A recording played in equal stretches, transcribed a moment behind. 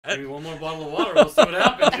Give me one more bottle of water. We'll see what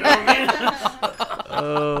happens. You know what I mean?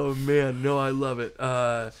 Oh man, no, I love it.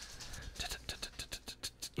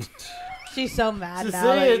 She's so mad Just now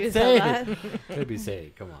say that it, you say said it. that. Baby, say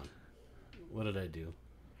it. Come on. What did I do?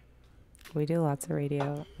 We do lots of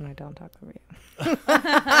radio, and I don't talk over you.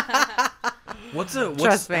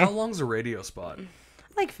 Trust me. How long's a radio spot?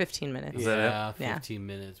 Like 15 minutes. Is that Yeah, it? 15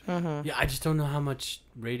 minutes. Mm-hmm. Yeah, I just don't know how much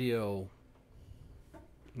radio,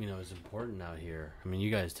 is important out here. I mean,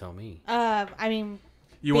 you guys tell me. I mean,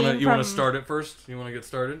 You want being to from- start it first? You want to get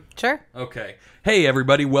started? Sure. Okay. Hey,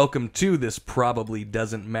 everybody. Welcome to This Probably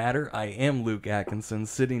Doesn't Matter. I am Luke Atkinson.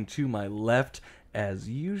 Sitting to my left, as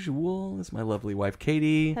usual, is my lovely wife,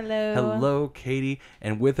 Katie. Hello. Hello, Katie.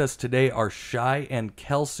 And with us today are Shai and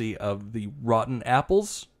Kelsey of the Rotten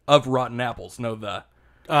Apples. Of Rotten Apples. No, the...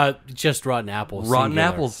 Just Rotten Apples. Rotten singular.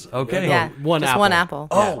 Apples. Okay. Yeah, one just apple. one apple.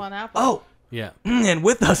 Oh. one apple. Oh. Yeah. And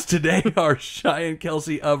with us today are Shai and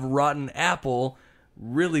Kelsey of Rotten Apple.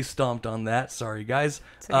 Really stomped on that. Sorry, guys.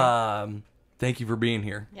 Okay. Thank you for being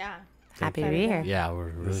here. Yeah. Happy to be here. Yeah, we're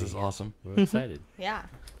really This is awesome. we're excited. Yeah.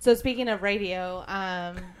 So speaking of radio,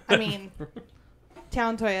 I mean,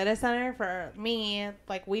 Town Toyota Center for me,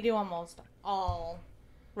 like we do almost all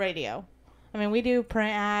radio. I mean, we do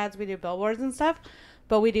print ads, we do billboards and stuff,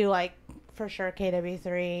 but we do like for sure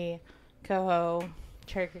KW3, Coho,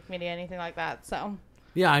 Cherry Creek Media, anything like that. So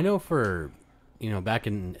Yeah, I know for, back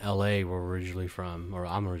in LA where we're originally from, or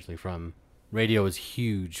I'm originally from, radio is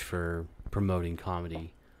huge for promoting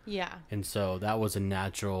comedy. yeah. And so that was a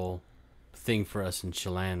natural thing for us in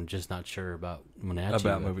Chelan. Just not sure about Wenatchee.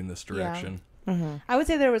 About moving this direction. I would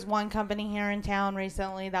say there was one company here in town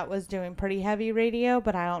recently that was doing pretty heavy radio,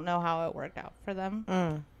 but I don't know how it worked out for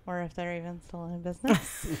them. Or if they're even still in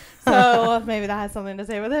business. So maybe that has something to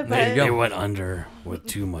say with it. But They went under with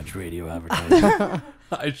too much radio advertising.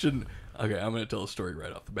 I shouldn't. Okay, I'm going to tell a story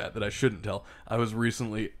right off the bat that I shouldn't tell. I was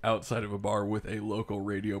recently outside of a bar with a local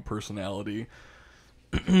radio personality.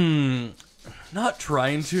 Not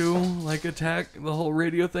trying to attack the whole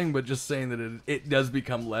radio thing, but just saying that it does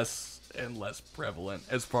become less and less prevalent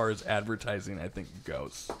as far as advertising, I think,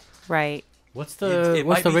 goes. Right. What's It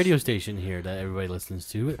what's might the be- radio station here that everybody listens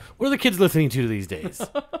to? What are the kids listening to these days?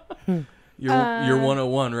 You're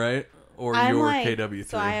 101, right? Or I'm you're like, KW3.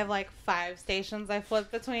 so I have like 5 stations I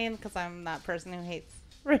flip between because I'm that person who hates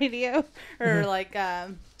radio or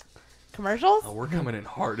commercials. Oh, we're coming in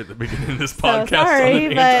hard at the beginning of this So podcast sorry,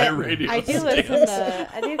 on an but anti-radio I do stance. listen to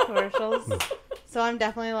I do commercials. So I'm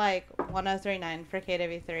definitely like 103.9 for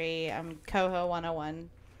KW3. I'm Coho 101.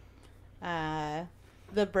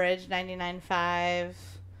 The Bridge 99.5.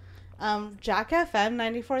 Jack FM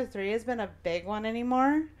 94.3 has been a big one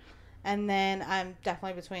anymore. And then I'm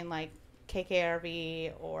definitely between like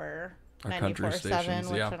KKRV or Our country 94.7, stations,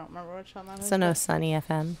 which yeah. I don't remember which one that is. So no but Sunny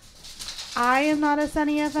FM. I am not a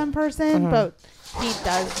Sunny FM person, but he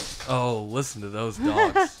does. Oh, listen to those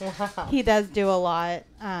dogs. He does do a lot.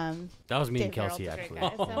 That was me and Dave Kelsey, Harold's a actually.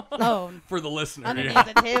 great guy, so- Oh, For the listener. underneath Yeah.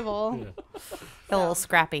 the table. A little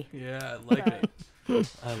scrappy. Yeah, I like it.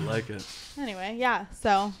 I like it. Anyway, yeah.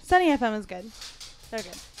 So Sunny FM is good. They're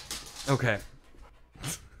good. Okay.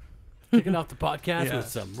 Kicking off the podcast Yeah. with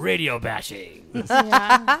some radio bashing.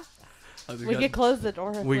 Yeah. We We could close the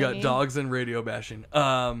door. If we got need. dogs and radio bashing.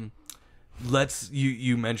 You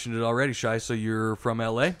mentioned it already, Shai, so you're from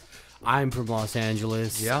LA? I'm from Los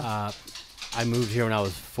Angeles. Yeah. I moved here when I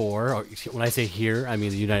was 4. Or, when I say here, I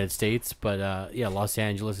mean the United States. But Los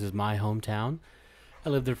Angeles is my hometown. I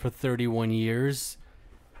lived there for 31 years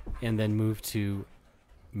and then moved to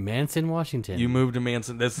Manson, Washington. You moved to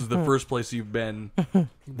Manson. This is the first place you've been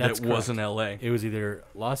That's that wasn't LA. It was either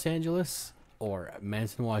Los Angeles or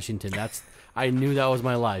Manson, Washington. I knew that was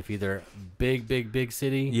my life. Either big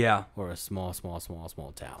city, Yeah. or a small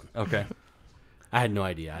town. Okay. I had no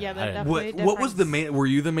idea. Yeah, I that didn't- definitely- What was the Were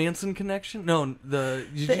you the Manson connection? No,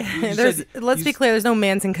 you said, Let's be clear. There's no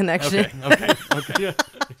Manson connection. Okay.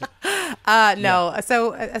 No.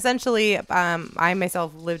 So essentially, I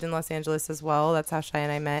myself lived in Los Angeles as well. That's how Shai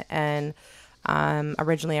and I met. And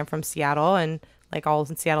originally, I'm from Seattle, and like all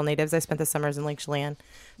Seattle natives, I spent the summers in Lake Chelan.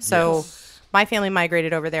 So my family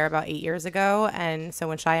migrated over there about 8 years ago. And so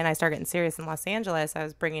when Shai and I started getting serious in Los Angeles, I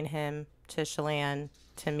was bringing him to Chelan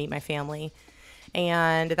to meet my family.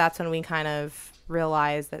 And that's when we kind of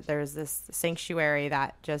realized that there's this sanctuary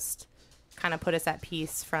that just kind of put us at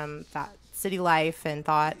peace from that city life and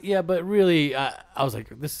thought, Yeah, but really, I was like,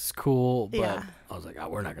 this is cool, but Yeah. I was like, oh,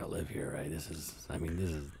 we're not gonna live here, right? This is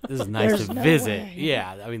nice to visit. way.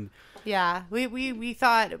 Yeah, I mean, yeah, we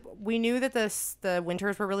thought, we knew that the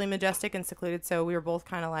winters were really majestic and secluded. So we were both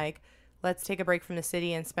kind of like, let's take a break from the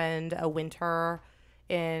city and spend a winter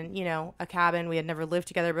in, a cabin. We had never lived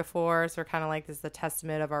together before. So we're kind of like, this is the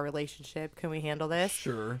testament of our relationship. Can we handle this?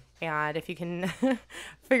 Sure. And if you can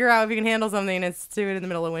figure out if you can handle something, it's do it in the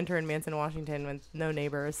middle of winter in Manson, Washington with no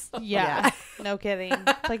neighbors. Yeah. No kidding.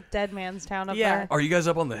 It's like dead man's town up there. Are you guys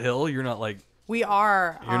up on the hill? You're not like... We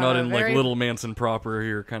are. You're not in like Little Manson proper.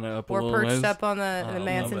 You're kind of up a little ways. We're perched up on the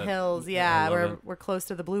Manson Hills. Yeah, we're close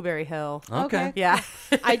to the Blueberry Hill. Okay. Yeah.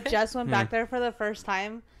 I just went back there for the first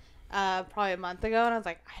time probably a month ago, and I was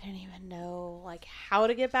like, I didn't even know like how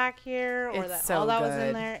to get back here or It's that so all that was good.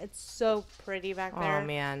 in there. It's so pretty back there. Oh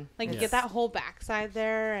man. Like get that whole backside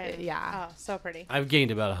there and Yeah. oh, so pretty. I've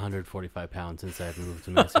gained about 145 pounds since I've moved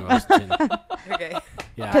to Manson, Washington. Okay.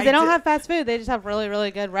 Yeah. Because they don't have fast food. They just have really,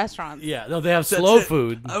 really good restaurants. Yeah, no, they have slow it.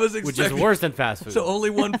 food, I was which is expecting- worse than fast food. So only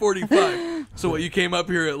 145. So what, you came up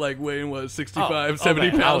here at like weighing what, 65, Oh, 70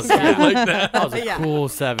 okay. pounds, Yeah. something like that. That was a Yeah. cool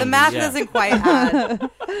 70. The math yeah. doesn't quite add.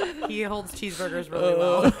 He holds cheeseburgers really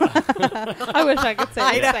well. I wish I could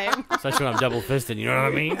say the same. Especially when I'm double fisted, you know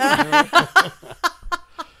what I mean?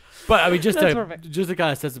 But I mean, just That's to perfect.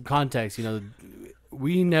 kind of set some context,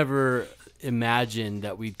 we never imagined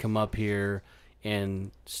that we'd come up here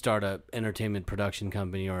and start a entertainment production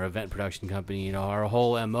company or event production company. Our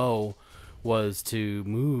whole MO was to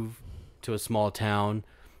move to a small town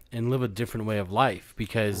and live a different way of life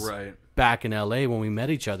because Right. back in LA when we met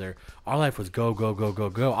each other, our life was go, go, go, go,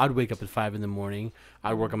 go. I'd wake up at 5 a.m.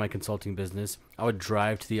 I'd work on my consulting business. I would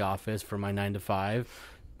drive to the office for my 9 to 5,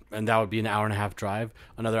 and that would be an hour and a half drive,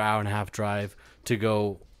 another hour and a half drive to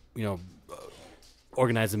go,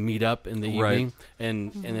 organize a meetup in the Right. evening.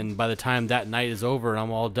 And then by the time that night is over and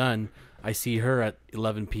I'm all done, I see her at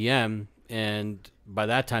 11 p.m. and by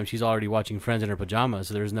that time she's already watching Friends in her pajamas,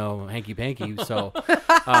 so there's no hanky panky. So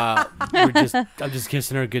I'm just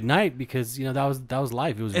kissing her good night because that was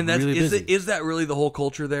life. It was And really busy. is that really the whole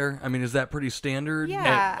culture there? I mean, is that pretty standard?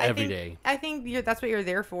 Yeah, every day. I think that's what you're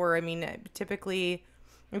there for. I mean, typically,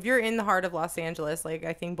 if you're in the heart of Los Angeles, like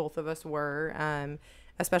I think both of us were,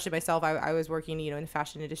 especially myself, I was working, in the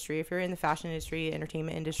fashion industry. If you're in the fashion industry,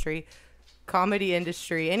 entertainment industry, comedy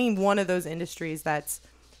industry, any one of those industries that's,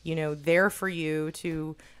 there for you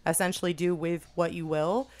to essentially do with what you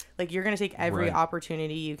will, like you're going to take every Right.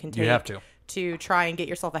 opportunity you can take. You have to try and get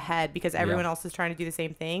yourself ahead because everyone else is trying to do the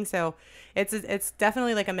same thing. So it's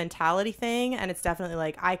definitely like a mentality thing, and it's definitely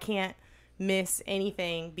like I can't miss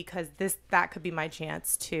anything because that could be my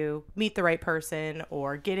chance to meet the right person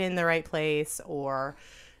or get in the right place or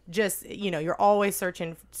just you're always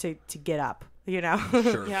searching to get up.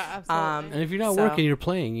 Sure. Yeah, absolutely. And if you're not So- working, you're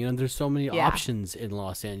playing. There's so many Yeah. options in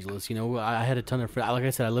Los Angeles. I had a ton of friends. Like I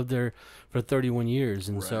said, I lived there for 31 years.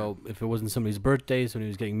 And so if it wasn't somebody's birthday, somebody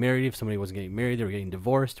was getting married. If somebody wasn't getting married, they were getting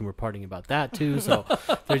divorced, and we're partying about that too. So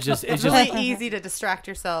it's just really easy to distract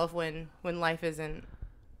yourself when life isn't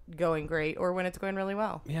going great or when it's going really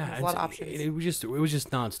well. yeah, There's a lot of options. It was just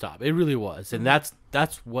nonstop. It really was. And that's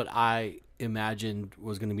what I imagined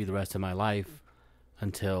was going to be the rest of my life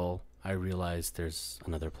until I realized there's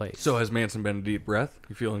another place. So has Manson been a deep breath?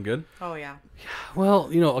 You feeling good? Oh yeah. Well,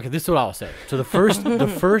 okay, this is what I'll say. So the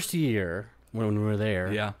first year when we were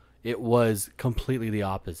there, Yeah. it was completely the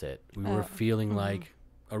opposite. We were feeling like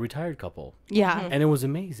a retired couple. Yeah. And it was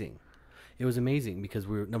amazing. It was amazing because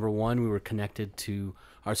we were connected to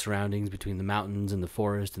our surroundings between the mountains and the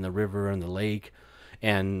forest and the river and the lake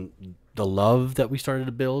and the love that we started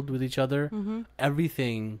to build with each other.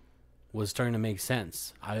 Everything was starting to make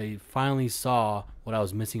sense. I finally saw what I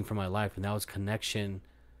was missing from my life, and that was connection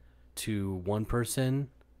to one person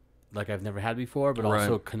like I've never had before, but Right.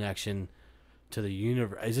 also connection to the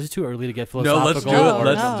universe. Is this too early to get No, philosophical? let's do it. Oh,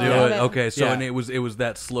 Let's no. do Yeah. it. Okay, so Yeah. and it was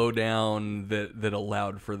that slow down that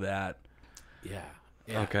allowed for that. Yeah.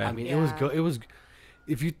 Yeah. Okay. I mean, Yeah. it was.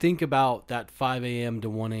 If you think about that 5 a.m. to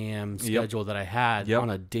 1 a.m. schedule that I had Yep. on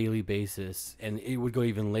a daily basis, and it would go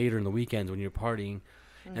even later in the weekends when you're partying,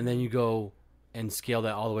 and then you go and scale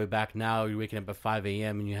that all the way back. Now you're waking up at 5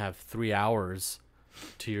 a.m. and you have 3 hours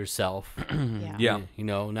to yourself. Yeah.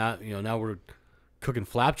 Now we're cooking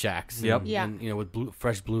flapjacks. And, Yep. Yeah. And, with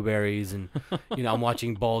fresh blueberries, and I'm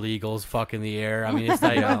watching bald eagles fuck in the air. I mean, it's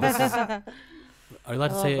like this is. Are you allowed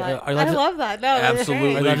to say? Are you allowed I to, love that. No, Absolutely.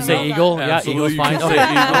 are you allowed to No. say eagle? Yeah, Absolutely, eagle's you fine. can Okay.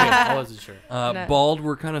 say eagle. Okay, I wasn't sure. No. Bald,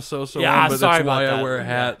 we're kind of so Yeah, but sorry that's why about I that. wear a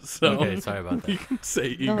hat. So Okay, sorry about you that. can say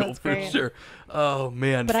eagle that's for great. sure. Oh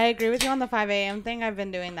man. But I agree with you on the 5 a.m. thing. I've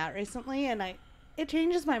been doing that recently, and it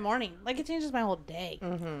changes my morning. Like, it changes my whole day.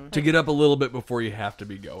 to get up a little bit before you have to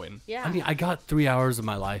be going. Yeah. I mean, I got 3 hours of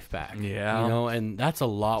my life back. Yeah. And that's a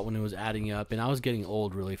lot when it was adding up, and I was getting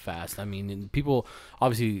old really fast. I mean, and people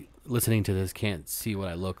obviously listening to this can't see what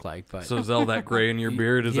I look like, but So is all that gray in your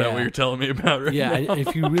beard? Is that Yeah. what you're telling me about right yeah, now? and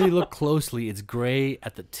if you really look closely, it's gray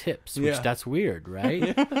at the tips, which Yeah. that's weird,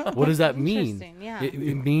 right? What does that mean? Interesting, yeah.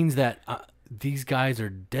 It means that these guys are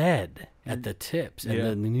dead at the tips, and Yeah.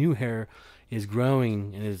 the new hair is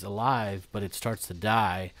growing and is alive, but it starts to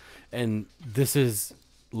die, and this is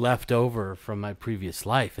left over from my previous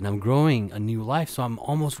life, and I'm growing a new life, so I'm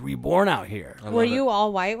almost reborn out here. I Were love you it.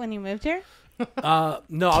 all white when you moved here?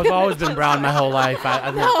 No, I've always been brown my whole life.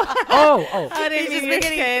 Oh, I didn't He's just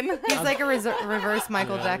making he's like a reverse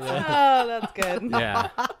Michael Jackson. Oh, that's good. yeah.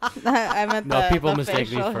 I meant No, the, people the mistake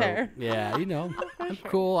me facial for hair. yeah, I'm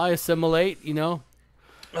cool. I assimilate, No,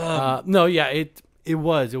 yeah, it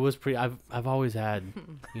was pretty. I've always had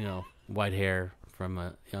white hair from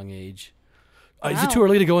a young age. Is it Wow. too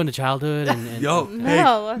early to go into childhood? And Yo, No, hey,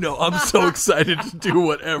 let's- no, I'm so excited to do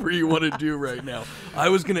whatever you want to do right now. I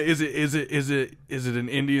was gonna. Is it an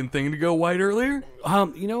Indian thing to go white earlier?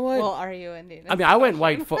 you know what? Well, are you Indian? I mean, I went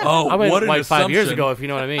white. Oh, I went what an white 5 years assumption. ago, if you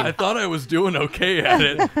know what I mean. I thought I was doing okay at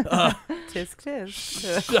it. Tisk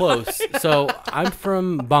tisk. Close. So I'm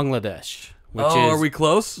from Bangladesh, which is Are we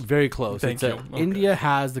close? very close. Thank you. Okay. India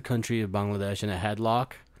has the country of Bangladesh in a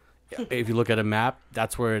headlock. If you look at a map,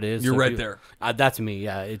 that's where it is. You're So if right you- there. That's me.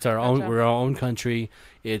 Yeah, it's our own. Gotcha. We're our own country.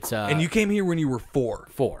 It's And you came here when you were 4.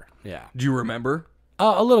 4. Yeah, Do you remember?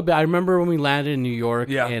 a little bit. I remember when we landed in New York.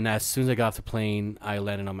 Yeah. And as soon as I got off the plane, I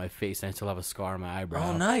landed on my face, and I still have a scar on my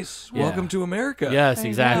eyebrow. Oh, nice. Yeah. Welcome to America. Yes, There you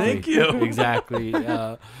exactly. go. Thank you. Exactly.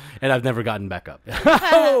 And I've never gotten back up.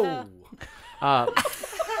 Oh.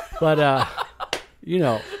 But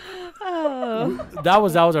that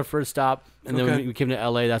was our first stop, and then Okay. we came to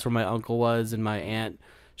LA. That's where my uncle was, and my aunt.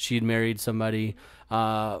 She'd married somebody.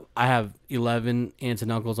 I have 11 aunts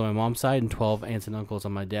and uncles on my mom's side, and 12 aunts and uncles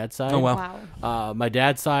on my dad's side. Oh, wow. Wow. My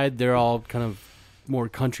dad's side, they're all kind of more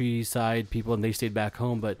countryside people, and they stayed back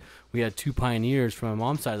home. But we had 2 pioneers from my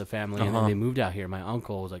mom's side of the family, and Uh-huh. then they moved out here. My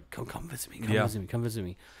uncle was like, "Come visit me, Yeah. come visit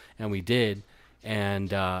me," and we did. And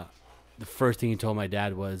the first thing he told my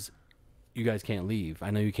dad was, "You guys can't leave.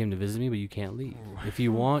 I know you came to visit me, but you can't leave. If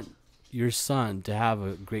you want your son to have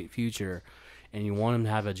a great future, and you want him to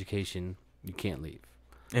have education, you can't leave."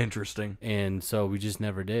 Interesting. And so we just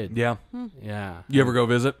never did. Yeah. Yeah. You ever go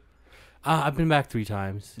visit? I've been back 3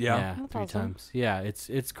 times. Yeah. That's 3 awesome. times. Yeah,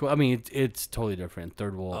 it's cool. I mean, it's totally different.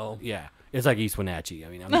 Third world. Oh. Yeah, it's like East Wenatchee. I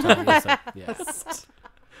mean, I'm telling you, it's like, yeah.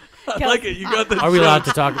 I like it. You got the Are we joke. allowed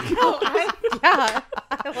to talk? Yeah,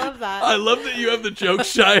 I love that. I love that you have the joke,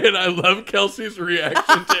 Shy, and I love Kelsey's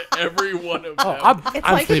reaction to every one of them. Oh, I'm It's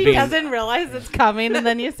I'm like she sleeping. doesn't realize it's coming, and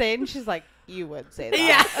then you say it, and she's like, "You would say that."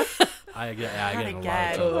 Yeah. I get in a lot of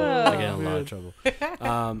again. trouble. Oh, I get in a lot of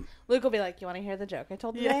trouble. Luke will be like, "You want to hear the joke I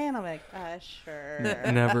told today?" And I'm like, "Sure."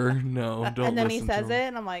 Never. No, don't And then he listen says to it, him.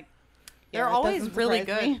 and I'm like, They're that always doesn't really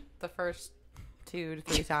surprise good me. the first 2 to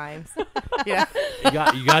 3 times. Yeah.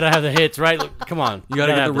 You got to have the hits, right? Look, come on, You got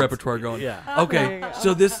to get have the repertoire going. Yeah. There Okay, you go.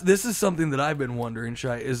 so this is something that I've been wondering,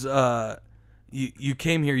 Shai, is you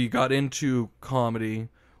came here, you got into comedy.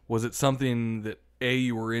 Was it something that A,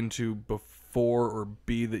 you were into before, or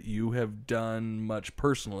B, that you have done much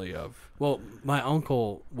personally of? Well, my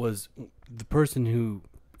uncle was the person who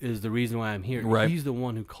is the reason why I'm here. Right. He's the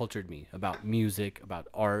one who cultured me about music, about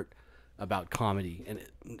art, about comedy. And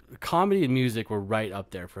comedy and music were right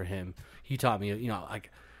up there for him. He taught me,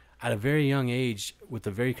 like at a very young age with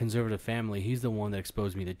a very conservative family, he's the one that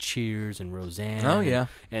exposed me to Cheers and Roseanne. Oh, yeah.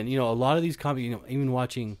 And a lot of these comedy, even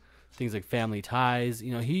watching things like Family Ties,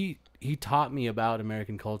 he taught me about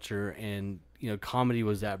American culture, and comedy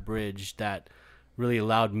was that bridge that really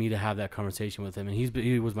allowed me to have that conversation with him. And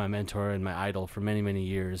he was my mentor and my idol for many, many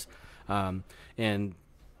years. And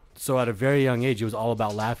so at a very young age, it was all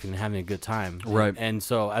about laughing and having a good time. Right. And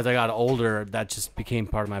so as I got older, that just became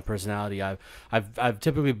part of my personality. I've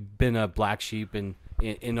typically been a black sheep in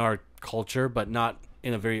our culture, but not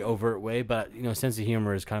in a very overt way. But sense of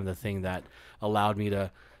humor is kind of the thing that allowed me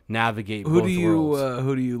to navigate both worlds.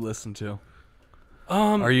 Who do you listen to?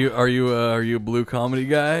 Are you a blue comedy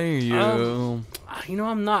guy? Are you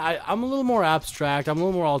I'm not. I'm a little more abstract. I'm a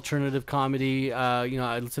little more alternative comedy.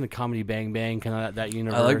 I listen to Comedy Bang Bang, kind of that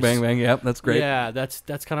universe. I like Bang Bang. Yep, that's great. Yeah, that's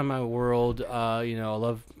kind of my world. I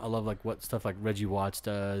love like what stuff like Reggie Watts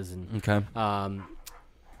does, and Okay.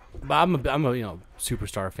 but I'm a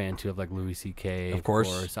superstar fan too of like Louis C.K. Of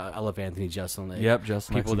course. I love Anthony Jeselnik. Yep,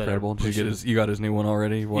 Justin, that's people that are incredible. Did you get pushing- you got his new one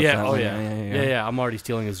already? Watch Yeah. that Oh one. yeah. I'm already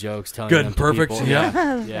stealing his jokes. Telling Good, them to perfect. people. Yeah.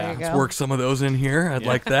 There Yeah. you Let's go. work some of those in here. I'd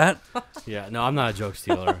like that. Yeah, no, I'm not a joke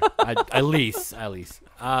stealer. I lease.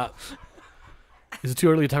 Is it too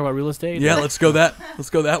early to talk about real estate? Yeah, let's go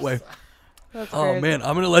that way. That's Oh crazy. man,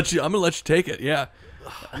 I'm gonna let you take it. Yeah.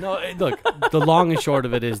 No, look, the long and short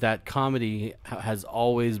of it is that comedy has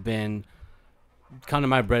always been kind of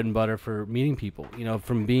my bread and butter for meeting people. You know,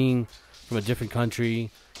 from being from a different country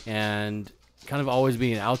and kind of always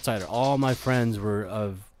being an outsider. All my friends were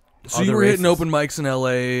of So other you were races. hitting open mics in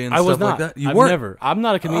LA and I was stuff not. like that. You I've weren't. never. I'm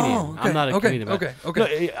not a comedian. Oh, okay, I'm not a okay, comedian.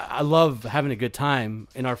 okay, No, I love having a good time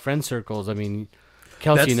in our friend circles. I mean,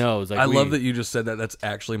 Kelsey knows. Like, I love that you just said that. That's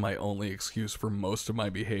actually my only excuse for most of my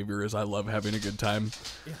behavior is I love having a good time.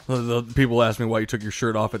 The people ask me why you took your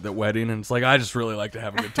shirt off at the wedding, and it's like I just really like to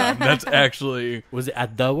have a good time. That's actually. Was it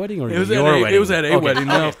at the wedding or It was your at wedding? it was at a Okay. wedding.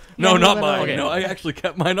 No, Yeah, no, he not literally- mine. Okay. No, I actually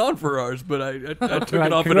kept mine on for ours, but I took it off at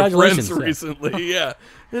a Congratulations, friend's yeah. recently. Yeah,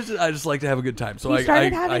 I just like to have a good time. So He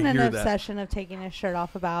started I having an hear that. obsession of taking his shirt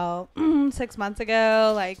off about 6 months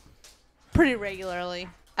ago, like pretty regularly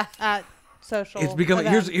at social. It's becoming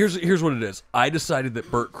events. here's what it is. I decided that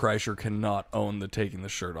Bert Kreischer cannot own the taking the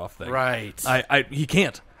shirt off thing. Right. He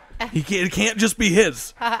can't. It can't just be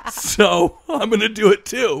his. So I'm gonna do it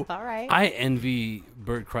too. All right. I envy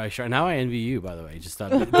Bert Kreischer. Now I envy you, by the way. Just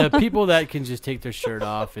the people that can just take their shirt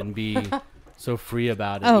off and be so free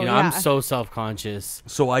about it. Oh, you know, yeah. I'm so self-conscious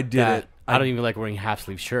So I did that it. I don't even like wearing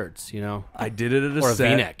half-sleeve shirts. You know, I did it at a or a set.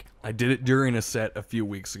 V-neck. I did it during a set a few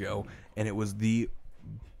weeks ago, and it was the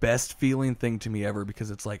best feeling thing to me ever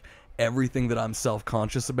because it's like everything that I'm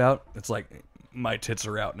self-conscious about. It's like my tits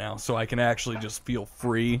are out now, so I can actually just feel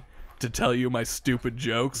free to tell you my stupid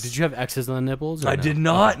jokes. Did you have X's on the nipples? Or I no? did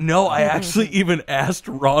not. No, I actually even asked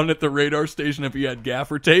Ron at the radar station if he had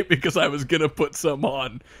gaffer tape because I was gonna put some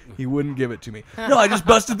on. He wouldn't give it to me. No, I just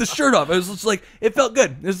busted the shirt off. I was just like, it felt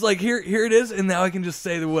good. It's like here it is, and now I can just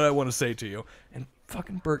say what I want to say to you. And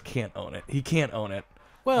fucking Bert can't own it. He can't own it.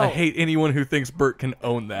 Well, I hate anyone who thinks Bert can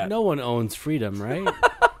own that. No one owns freedom, right?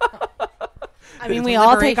 I mean, It's we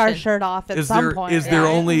all take our liberation. shirt off at Is some there point. is there Yeah,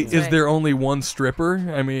 only that's is right. there only one stripper?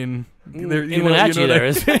 I mean, there, In Wenatchee, there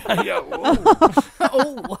is.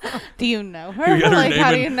 Do you know her? We got her Like, how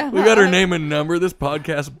do name you know and, we got her her? name and number. This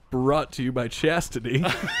podcast brought to you by Chastity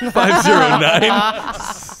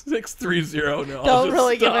 509-630. No, I'll Don't just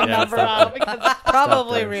really give stop. a number out because it's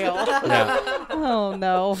probably there. real. Yeah. Oh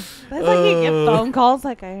no! That's like you get phone calls.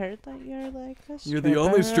 Like I heard that you're like a stripper. You're the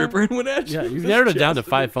only stripper in Wenatchee. Yeah, you've narrowed it down to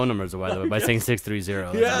 5 phone numbers, by the way, by saying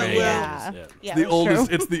 630. Yeah, That's yeah. yeah. Yeah, The that's oldest.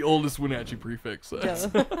 true. It's the oldest Wenatchee prefix. Yeah.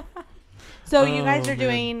 So you guys Oh, are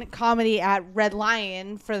doing comedy at Red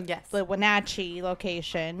Lion for Yes. the Wenatchee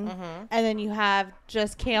location, Mhm. and then you have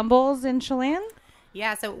just Campbell's in Chelan.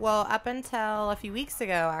 Yeah, so well, up until a few weeks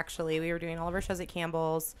ago, actually, we were doing all of our shows at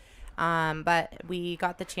Campbell's, but we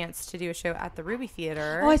got the chance to do a show at the Ruby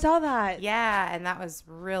Theater. Oh, I saw that. Yeah, and that was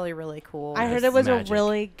really, really cool. I heard It's it was magic. a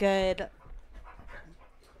really good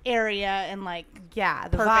area and like Yeah,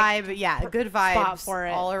 the perfect vibe. Yeah, good spot vibes for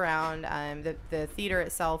it. all around. The theater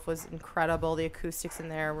itself was incredible. The acoustics in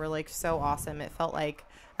there were like so awesome. It felt like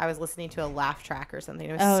I was listening to a laugh track or something.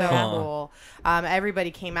 It was Oh, so yeah. cool. Everybody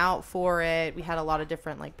came out for it. We had a lot of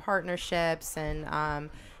different like partnerships and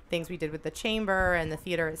things we did with the chamber and the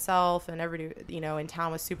theater itself, and everybody in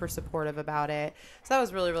town was super supportive about it. So that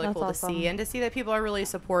was really, really That's cool awesome. to see, and to see that people are really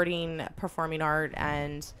supporting performing art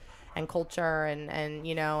and culture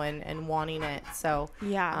and wanting it. So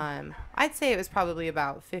Yeah. I'd say it was probably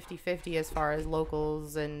about 50-50 as far as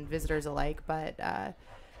locals and visitors alike, but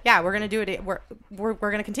yeah, we're gonna do it. We're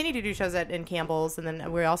gonna continue to do shows in Campbell's, and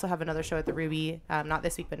then we also have another show at the Ruby, not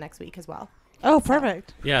this week but next week as well. Oh,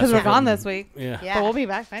 perfect. Yeah, Because so we're gone from- this week. Yeah. Yeah. But we'll be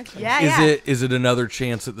back next week. Yeah, Is it another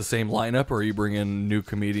chance at the same lineup, or are you bringing new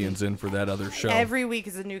comedians in for that other show? Every week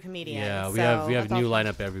is a new comedian. Yeah, we so have that's new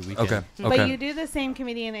awesome. lineup every weekend. Okay. But Okay. you do the same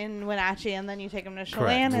comedian in Wenatchee, and then you take them to Correct.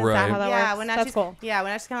 Chelan. Is Right. that how that yeah, works? Wenatchee's, That's cool. Yeah,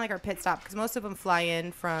 Wenatchee's kind of like our pit stop because most of them fly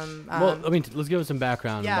in from. Well, I mean, let's give us some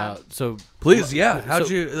background Yeah. about. So, Please, yeah. How'd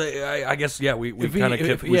So- you? I guess yeah. We If we- kind of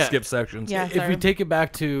if- we yeah. skip sections. Yeah. if we take it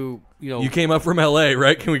back to You came up from L.A.,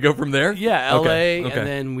 right? Can we go from there? yeah, LA, Okay, okay. and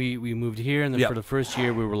then we moved here, and then Yeah. for the first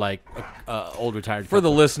year we were like old retired. For the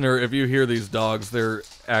couple. listener, if you hear these dogs, they're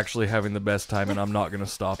actually having the best time, and I'm not going to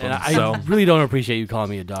stop them. and I so, really don't appreciate you calling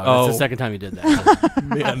me a dog. Oh. That's the second time you did that.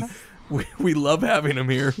 man, we love having them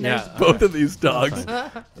here. Yeah. Both of these dogs. Fine.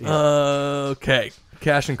 Okay.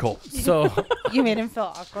 Cash and Cole. So You made him feel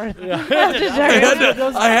awkward. I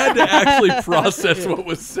had to actually process what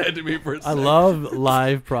was said to me for a I second. love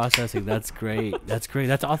live processing. That's great. That's great.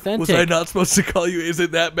 That's authentic. Was I not supposed to call you? Is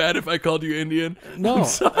it that bad if I called you Indian? No. I'm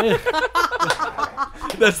sorry.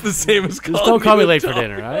 That's the same as calling Just don't call me you a late for dog.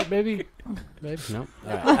 dinner, all right, baby? Baby, no.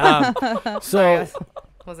 All right. So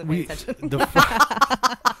wasn't paying we attention. the.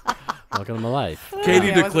 Oh Welcome to my life. Katie Yeah, I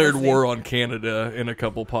wasn't declared listening. war on Canada in a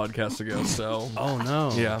couple podcasts ago. So Oh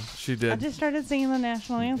no. yeah, she I did. just started singing the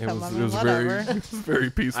national It anthem. was, I it mean, was whatever.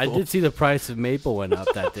 very peaceful. I did see the price of maple went up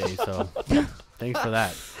that day, so thanks for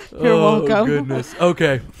that. You're welcome. Oh goodness.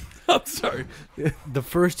 Okay. I'm sorry. The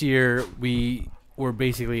first year we were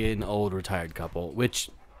basically an old retired couple,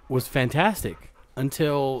 which was fantastic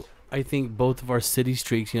until I think both of our city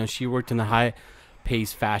streaks. She worked in the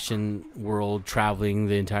high-paced fashion world, traveling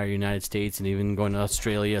the entire United States and even going to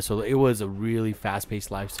Australia. So it was a really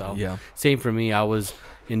fast-paced lifestyle. Yeah. Same for me. I was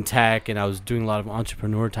in tech and I was doing a lot of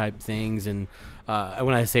entrepreneur type things. And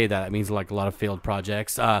when I say that, it means like a lot of failed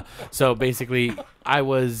projects. So basically, I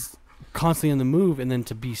was constantly on the move, and then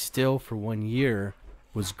to be still for 1 year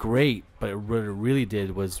was great. But what it really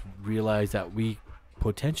did was realize that we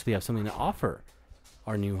potentially have something to offer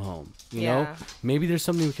our new home. You know, Yeah. maybe there's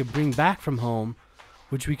something we could bring back from home,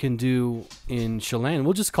 which we can do in Chelan.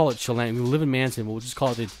 We'll just call it Chelan. We live in Manson, but we'll just call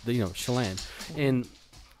it Chelan. And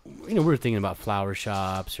we were thinking about flower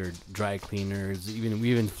shops or dry cleaners. We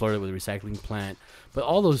even flirted with a recycling plant. But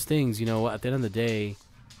all those things, at the end of the day,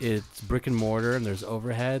 it's brick and mortar, and there's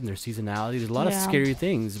overhead, and there's seasonality. There's a lot of Yeah. scary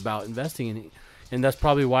things about investing in it, and that's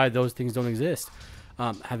probably why those things don't exist.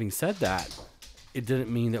 Having said that, it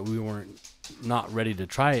didn't mean that we weren't not ready to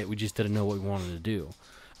try it. We just didn't know what we wanted to do.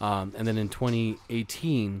 And then in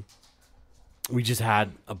 2018, we just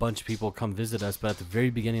had a bunch of people come visit us. But at the very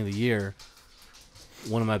beginning of the year,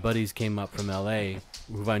 one of my buddies came up from LA,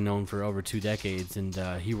 who I've known for over 2 decades, and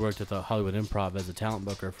he worked at the Hollywood Improv as a talent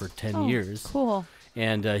booker for 10 years. Cool.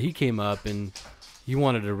 And he came up and he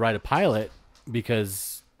wanted to write a pilot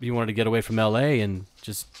because he wanted to get away from LA and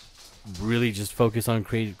just really just focus on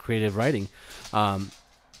creative writing.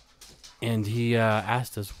 And he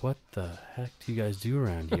asked us, "What the heck do you guys do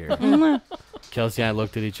around here?" Kelsey and I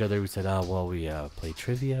looked at each other. We said, "Oh, well, we play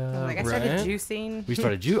trivia." Like I started Right. juicing. We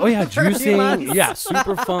started juicing. months. Yeah,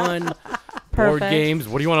 super fun. Board Perfect. games.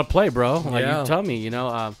 What do you want to play, bro? Like, Yeah. you tell me.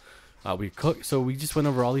 We cook. So we just went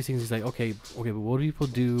over all these things. He's like, okay, but what do people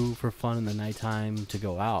do for fun in the nighttime to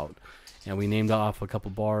go out? And we named off a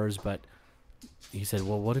couple bars, but he said,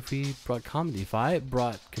 well, what if we brought comedy? If I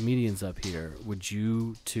brought comedians up here, would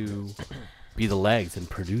you two be the legs and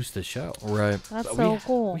produce the show? Right. That's But so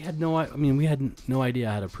cool. We had no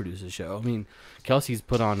idea how to produce a show. I mean, Kelsey's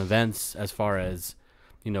put on events as far as,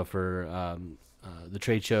 for the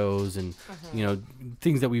trade shows and,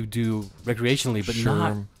 things that we do recreationally, but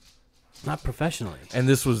Sure. not professionally. And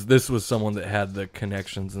this was someone that had the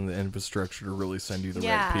connections and the infrastructure to really send you the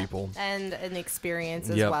right people. And an experience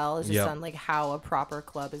as Yep, well. It's just yep. on like how a proper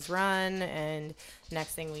club is run. And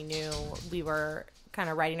next thing we knew, we were kind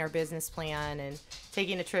of writing our business plan and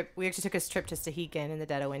taking a trip. We actually took a trip to Sahikin in the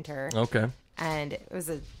dead of winter. Okay. And it was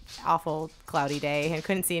an awful cloudy day and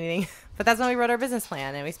couldn't see anything. But that's when we wrote our business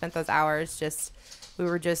plan, and we spent those hours we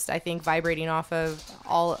were just, I think, vibrating off of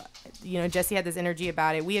all, Jesse had this energy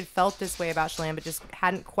about it. We had felt this way about Chelan, but just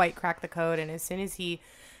hadn't quite cracked the code. And as soon as he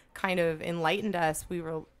kind of enlightened us,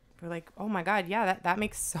 we're like, oh my God, yeah, that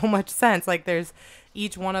makes so much sense. Like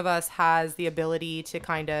each one of us has the ability to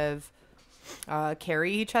kind of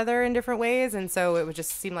carry each other in different ways. And so it would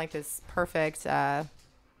just seem like this perfect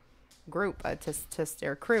group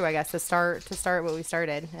or crew, I guess, to start what we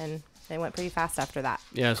started. And it went pretty fast after that.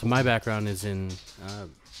 Yeah, so my background is in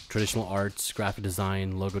traditional arts, graphic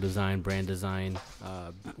design, logo design, brand design,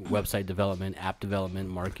 website development, app development,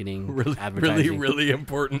 marketing, Really, advertising. really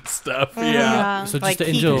important stuff. Oh, Yeah. So Like just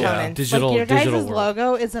the key components. digital your guys' world.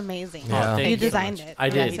 logo is amazing. Yeah. thank You you so designed much. it. I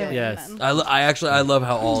did, That's yes. amazing. I love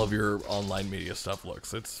how all of your online media stuff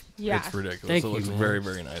looks. It's Yeah. ridiculous. Thank it you, looks man. very,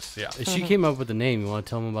 very nice. Yeah. She came up with the name. You want to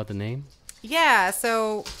tell them about the name? Yeah,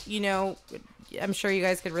 so, I'm sure you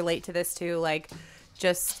guys could relate to this too, like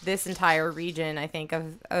just this entire region, I think,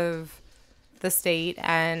 of the state.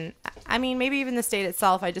 And I mean, maybe even the state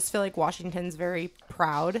itself. I just feel like Washington's very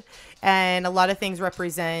proud, and a lot of things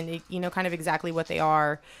represent, kind of exactly what they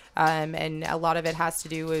are. And a lot of it has to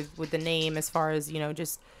do with the name, as far as,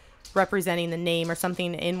 just representing the name or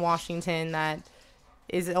something in Washington that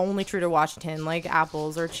is only true to Washington, like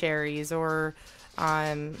apples or cherries or,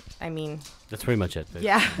 That's pretty much it.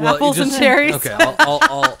 yeah, Well, apples you and just- cherries. Okay,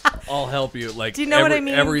 I'll help you. Like, Do you know what I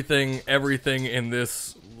mean? Everything in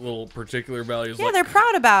this little particular valley is Yeah, like they're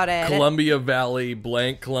proud about it. Columbia Valley,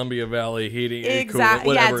 blank Columbia Valley heating.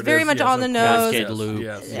 Exactly. Yeah, Whatever it's it very is. much Yes, on the of nose. course. Cascade Yes, Loop.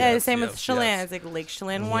 yes, Yeah, yes, same with yes, Chelan. yes. It's like Lake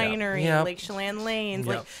Chelan Yeah. Winery, Yep. Lake Chelan Lanes.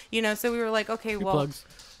 Yep. Like, so we were like, okay, well, plugs.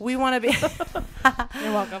 we want to be.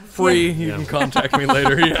 You're welcome. Free. You can contact me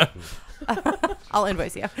later. Yeah. I'll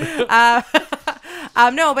invoice you.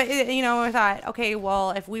 No, but I thought, okay,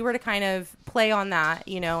 well, if we were to kind of play on that,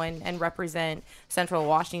 and represent Central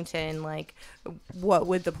Washington, like, what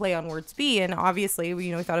would the play on words be? And obviously,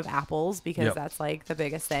 we thought of apples because that's like the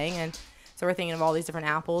biggest thing, and so we're thinking of all these different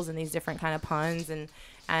apples and these different kind of puns, and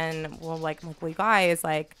well, like, well, guys,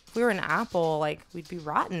 like, if we were an apple, like, we'd be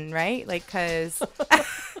rotten, right? Like, because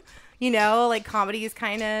like, comedy is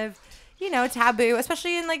kind of taboo,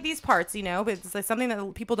 especially in like these parts, but it's like something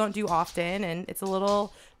that people don't do often, and it's a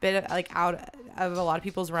little bit like out of a lot of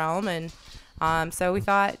people's realm, and so we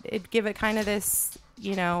thought it'd give it kind of this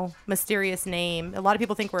mysterious name. A lot of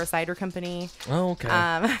people think we're a cider company. Oh, okay.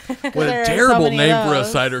 There What a are terrible so many name of for a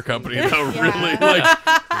those. cider company, though. Yeah. Really, like,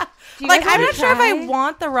 Do you Like, guys I'm wanna not sure if I try?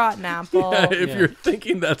 want the rotten apple. if you're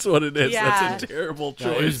thinking that's what it is, Yeah. that's a terrible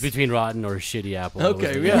No, it was choice. between rotten or shitty apple.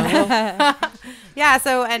 Okay, It was- yeah. Yeah,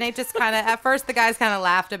 so, and it just kind of, at first the guys kind of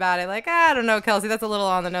laughed about it, like, I don't know, Kelsey, that's a little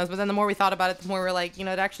on the nose. But then the more we thought about it, the more we were like, it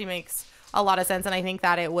actually makes a lot of sense. And I think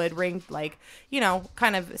that it would ring, like,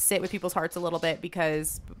 kind of sit with people's hearts a little bit,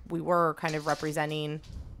 because we were kind of representing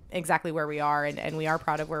exactly where we are, and we are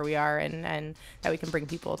proud of where we are, and that we can bring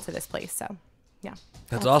people to this place. So, yeah.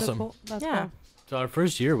 That's so awesome. cool. That's Yeah. cool. So our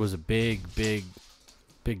first year was a big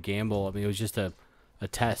gamble. I mean, it was just a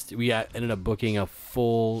test. We ended up booking a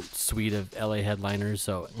full suite of LA headliners.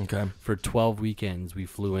 So Okay. for 12 weekends, we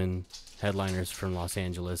flew in headliners from Los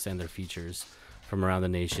Angeles and their features from around the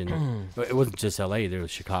nation. But it wasn't just LA. There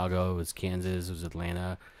was Chicago, it was Kansas, it was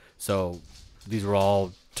Atlanta. So these were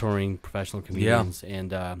all touring professional comedians.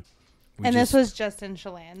 And And this was just in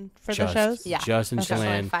Chelan for the shows? Yeah. Just in Okay. So, like,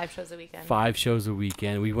 Chelan. 5 shows a weekend. 5 shows a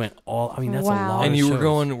weekend. We went all. I mean, that's a Wow. lot. And of you were shows.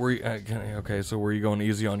 going, okay, so were you going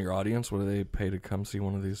easy on your audience? What do they pay to come see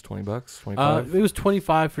one of these? $20? 25? It was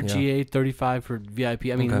 25 for Yeah. GA, 35 for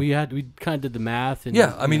VIP. I mean, Okay. we kind of did the math. And,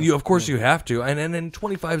 Yeah, I mean, you of course you have to, and then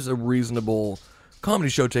 25 is a reasonable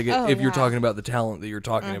comedy show ticket Oh, if you're yeah. talking about the talent that you're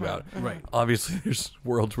talking about. Right. Obviously, there's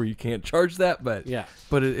worlds where you can't charge that, but Yeah.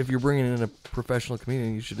 But if you're bringing in a professional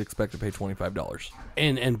comedian, you should expect to pay $25.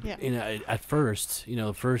 And Yeah. at first,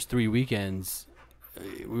 the first 3 weekends,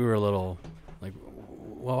 we were a little like,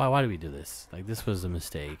 well, why do we do this? Like, this was a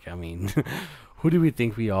mistake. I mean, who do we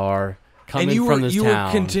think we are coming And you from were this you town?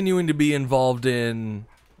 were continuing to be involved in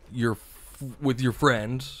with your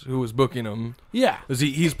friend who was booking him. Yeah. Is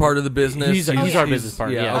he's part of the business? He's our business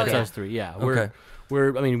partner. Yeah, okay. that's us 3. Yeah. Okay.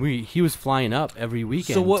 He was flying up every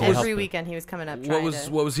weekend. So what to was- help Every them. weekend he was coming up. What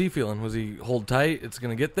was he feeling? Was he hold tight? It's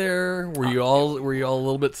gonna get there. Were you all a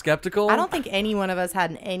little bit skeptical? I don't think any one of us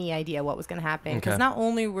had any idea what was going to happen, because Okay. not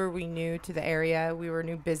only were we new to the area, we were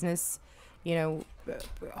new business,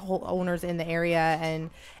 whole owners in the area, and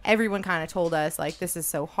everyone kind of told us, like, this is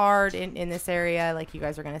so hard in this area, like, you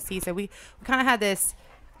guys are going to see. So we kind of had this,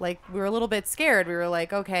 like, we were a little bit scared. We were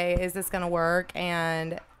like, okay, is this going to work?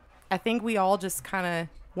 And I think we all just kind of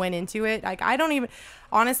went into it. Like, I don't even,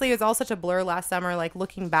 honestly, it was all such a blur last summer. Like,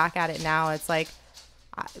 looking back at it now, it's like,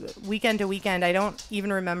 weekend to weekend, I don't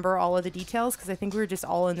even remember all of the details, because I think we were just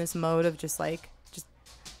all in this mode of just like,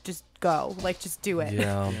 just go, like, just do it.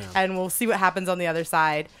 Yeah. And we'll see what happens on the other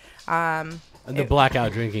side. And the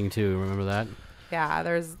blackout drinking too. Remember that? Yeah,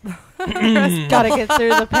 there's Gotta get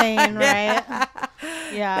through the pain, right?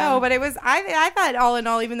 Yeah. no, but it was, I thought all in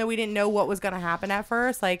all, even though we didn't know what was going to happen at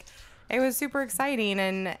first, like, it was super exciting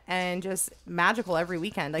and just magical every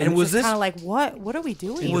weekend. Like, And it was was this- kind of like, what are we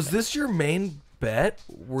doing? Was this your main bet?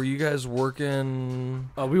 Were you guys working?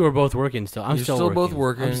 We were both working still. I'm You're still still working. both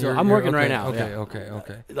working. I'm You're- working okay, right now. Okay, yeah.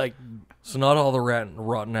 okay. Like, So not all the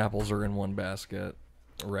rotten apples are in one basket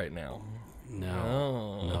right now.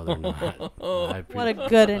 no, no, they're not. What a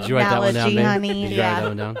good Did you write that one down, analogy, babe? honey. Did you write that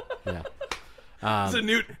one down? Yeah. It's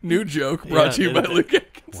a new joke brought to you by Luke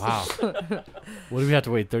Atkins. Wow. What do we have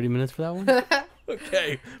to wait 30 minutes for that one?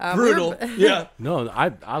 Okay, brutal. we're- Yeah. No,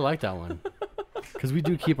 I like that one. Because we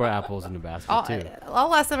do keep our apples in the basket too. All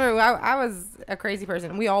last summer, I was a crazy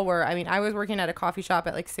person. We all were. I mean, I was working at a coffee shop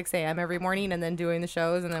at like 6 a.m. every morning, and then doing the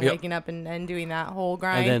shows, and then Yep. waking up and doing that whole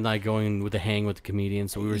grind. And then like going with the hang with the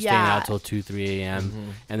comedians. So we were staying Yeah. out till 2, 3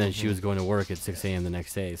 a.m. And then she was going to work at 6 a.m. the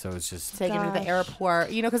next day. So it's just taken to the Gosh. airport,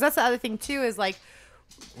 because that's the other thing too, is like,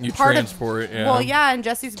 You part transport it. Yeah. well, yeah, and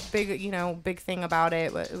Jesse's big thing about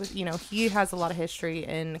it was, he has a lot of history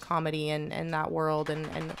in comedy and that world,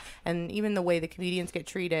 and even the way the comedians get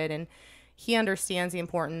treated, and he understands the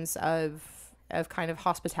importance of kind of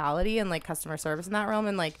hospitality and like customer service in that realm,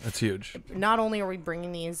 and like, That's huge. not only are we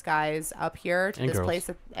bringing these guys up here to And this girls. place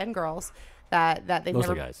and girls that they've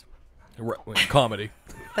mostly never guys. Comedy.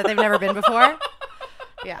 that they've never been before.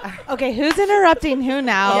 Yeah. Okay, who's interrupting who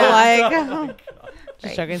now? Yeah. Like, just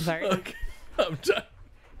Right. joking. Sorry. Okay. I'm done.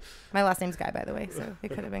 My last name's Guy, by the way, so it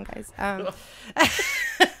could have been guys.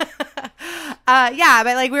 Yeah,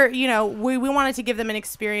 but like we wanted to give them an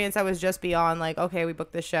experience that was just beyond like, okay, we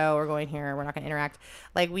booked the show, we're going here, we're not going to interact.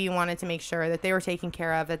 Like we wanted to make sure that they were taken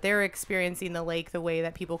care of, that they were experiencing the lake the way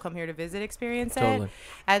that people come here to visit experience it.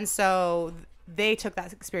 And so they took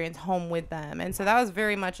that experience home with them. And so that was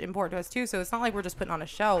very much important to us too. So it's not like we're just putting on a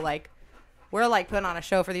show, like we're like putting on a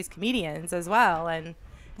show for these comedians as well. And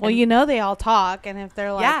well, they all talk, and if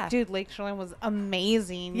they're like, Yeah. dude, Lake Chelan was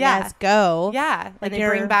amazing. Yeah. Yes, go. yeah, Like and they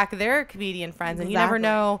you're- bring back their comedian friends, and you never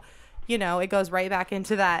Exactly. know, it goes right back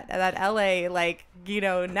into that LA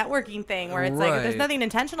networking thing where it's like there's Right. nothing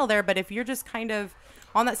intentional there, but if you're just kind of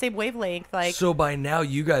on that same wavelength, like So by now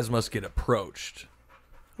you guys must get approached.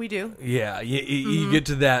 we do. Yeah, you get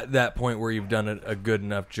to that point where you've done a good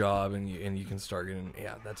enough job, and you can start getting.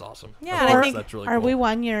 Yeah, that's awesome. Yeah, Of and I course, think- that's really Are cool. we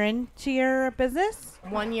 1 year into your business?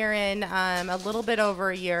 1 year in, a little bit over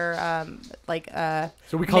a year,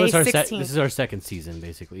 So we call May this our 16th. this is our second season,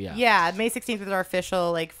 basically. Yeah. Yeah, May 16th was our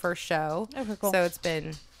official first show. Okay, cool. So it's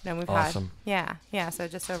been we've Awesome. had so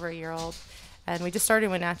just over a year old, and we just started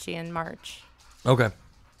Wenatchee in March. Okay.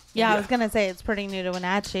 Yeah, I was gonna say it's pretty new to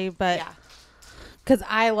Wenatchee, but Yeah. because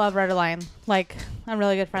I love Red Lion. Like, I'm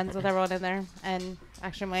really good friends with everyone in there, and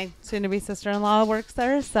actually, my soon-to-be sister-in-law works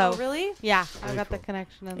there. So Oh, really? yeah, I got the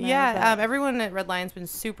connection in there. Yeah, but- everyone at Red Lion's been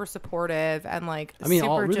super supportive and I mean,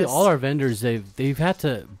 super all our vendors, they've had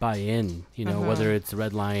to buy in, whether it's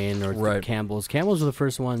Red Lion or Right. Campbell's. Campbell's are the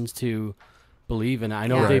first ones to believe, and I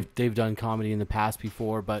know Yeah. they've done comedy in the past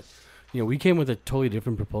before, but we came with a totally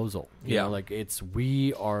different proposal. You Yeah. know, like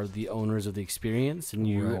we are the owners of the experience, and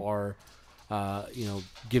you Right. are,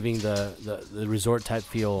 giving the resort type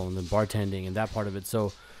feel and the bartending and that part of it.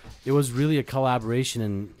 So it was really a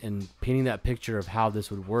collaboration and painting that picture of how this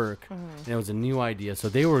would work. And it was a new idea. So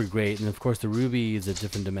they were great. And of course the Ruby is a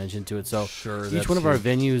different dimension to it. So Sure, each that's one of our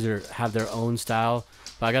true. venues have their own style.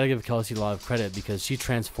 But I got to give Kelsey a lot of credit because she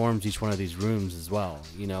transforms each one of these rooms as well.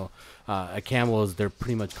 At Campbell's, they're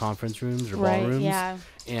pretty much conference rooms or Right, ballrooms. yeah.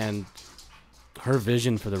 And her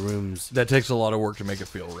vision for the rooms, That takes a lot of work to make it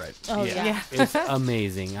feel right. Oh yeah. Yeah. it's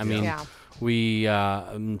amazing. I mean, Yeah.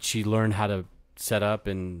 she learned how to set up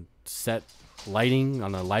and set lighting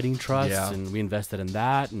on a lighting truss, Yeah. and we invested in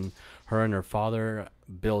that. And her and her father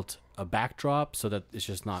built a backdrop so that it's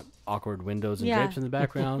just not awkward windows and Yeah. drapes in the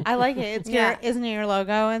background. I like it. It's Yeah. isn't it your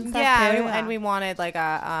logo and stuff Yeah, too? and we wanted like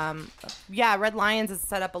a Red Lions is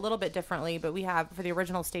set up a little bit differently, but we have for the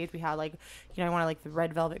original stage we had I wanted like the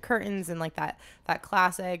red velvet curtains and like that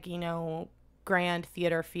classic grand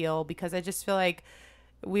theater feel, because I just feel like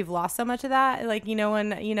we've lost so much of that,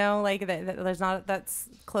 there's not that's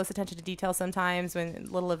close attention to detail sometimes when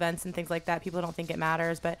little events and things like that, people don't think it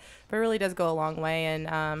matters, but it really does go a long way. And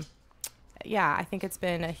I think it's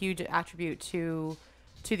been a huge attribute to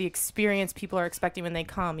the experience people are expecting when they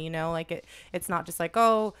come. It's not just like,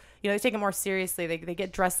 oh, they take it more seriously. They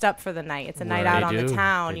get dressed up for the night. It's a night Right. out They on the do.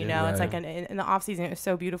 town. They do. It's Right. like in the off season, it was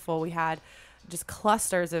so beautiful. We had just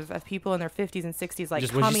clusters of people in their 50s and 60s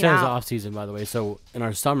Just when she coming says out. off season, by the way. So in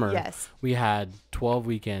our summer, Yes. we had 12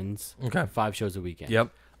 weekends, Okay. 5 shows a weekend. Yep.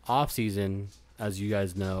 Off season, as you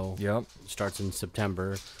guys know, Yep. starts in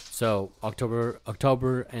September. So October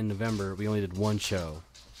and November, we only did one show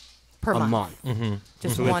per a month. Mm-hmm.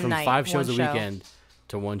 Just So we went one from night. 5 shows one a show. weekend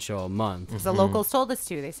to one show a month. So the locals told us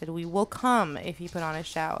to. They said, we will come if you put on a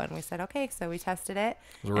show. And we said, okay. So we tested it.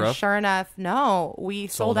 Was it And rough? sure enough, no. We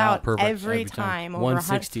sold out Perfect. every time. Over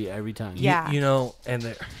 160 every time. Yeah. And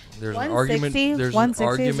there's an argument. 160? There's 160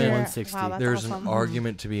 an is argument. your- 160. Wow, that's There's awesome. an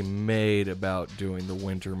argument to be made about doing the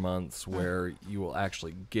winter months where you will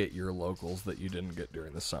actually get your locals that you didn't get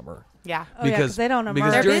during the summer. Yeah. Oh, yeah, 'cause they don't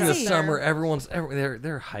because emerge. during the busy. summer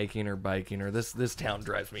they're hiking or biking, or this town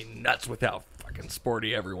drives me nuts with how fucking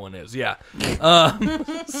sporty everyone is. Yeah.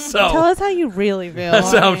 So Tell us how you really feel.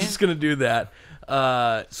 that's how I'm Lonnie. just gonna do that.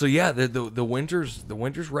 So yeah, the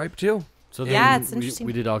winter's ripe too. So Yeah, then it's interesting.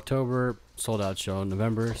 we did October, sold out show.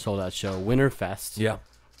 November, sold out show. Winterfest. Yeah.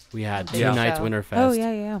 We had Big 2 nights show. Winterfest. Oh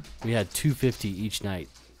yeah. We had 250 each night,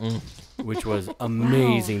 which was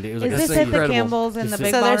amazing. It was like Is a this That's at the incredible. Campbell's in the This big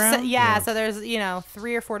is- So ballroom? there's so there's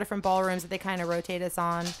 3 or 4 different ballrooms that they kind of rotate us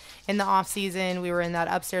on. In the off season, we were in that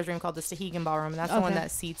upstairs room called the Stehegan Ballroom, and that's the one Okay.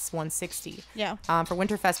 that seats 160. Yeah. For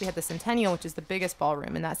Winterfest, we had the Centennial, which is the biggest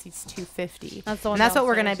ballroom, and that seats 250. That's the one and that's what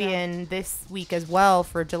we're going to downstairs, be in this week as well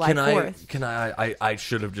for July 4th. I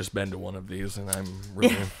should have just been to one of these, and I'm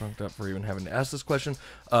really fucked up for even having to ask this question.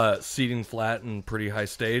 Seating flat and pretty high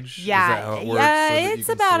stage. Yeah, Is that how it works? yeah, So that you it's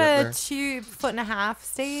can about about up a there? 2.5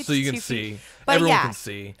 stage. So you can 2 feet. see. But Everyone yeah. can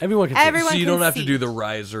see. Everyone can see. Everyone So you can don't have to see. do the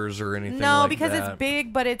risers or anything No, like because that. it's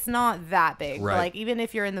big, but it's not that big. Right. Like even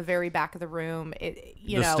if you're in the very back of the room, The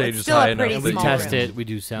stage it's is still high a pretty enough And that we small test room. it. We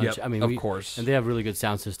do sound. Yep, I mean, of course. And they have really good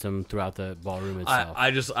sound system throughout the ballroom itself.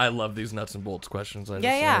 I love these nuts and bolts questions.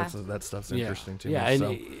 Yeah. That stuff's Yeah. interesting to Yeah, me. and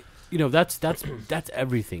So. you know that's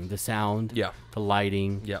everything. The sound. Yeah. The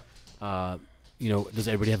lighting. Yeah. You know, does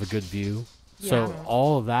everybody have a good view? Yeah. So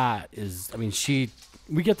all of that is. I mean,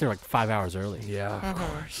 we get there like 5 hours early. Yeah, of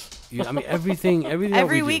course. I mean, everything. That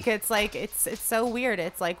Every we week, do. it's like it's so weird.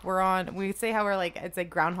 It's like we say how we're like it's like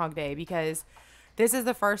Groundhog Day because this is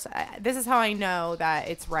the first. This is how I know that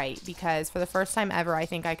it's right because for the first time ever, I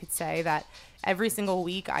think I could say that every single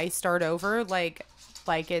week I start over like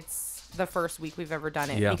it's the first week we've ever done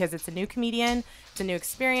it Yeah. because it's a new comedian, it's a new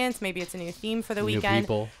experience, maybe it's a new theme for the New weekend,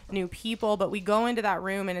 people. new people, but we go into that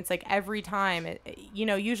room and it's like every time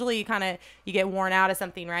usually you get worn out of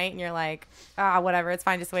something, right? And you're like, whatever, it's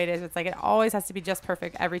fine just the way it is. It's like it always has to be just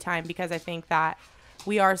perfect every time because I think that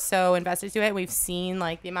we are so invested to it. We've seen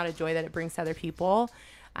like the amount of joy that it brings to other people.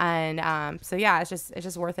 And so yeah, it's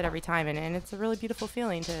just worth it every time, and it's a really beautiful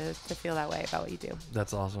feeling to feel that way about what you do.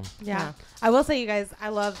 That's awesome. Yeah. I will say, you guys, I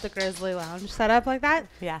love the Grizzly Lounge setup like that.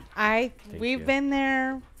 Yeah. We've you. been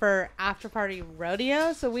there for after party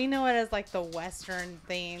rodeo, so we know it as like the Western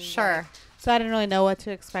theme. Sure. like- so I didn't really know what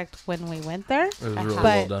to expect when we went there. It was really But-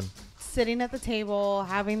 well done. Sitting at the table,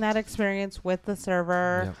 having that experience with the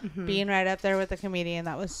server, Yep. being right up there with the comedian,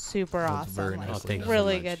 that was super That's awesome. very Like, nicely thank you done. so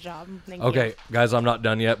really much. good job. Thank Okay, you. guys, I'm not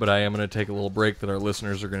done yet, but I am going to take a little break that our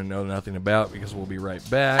listeners are going to know nothing about because we'll be right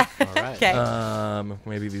back. All right. Okay.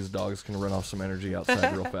 Maybe these dogs can run off some energy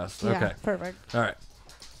outside real fast. Yeah, Okay. perfect. All right.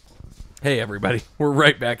 Hey, everybody. We're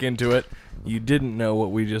right back into it. You didn't know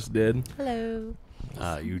what we just did. Hello.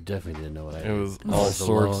 You definitely didn't know what I It did. was I all was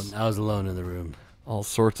sorts. alone. I was alone in the room. All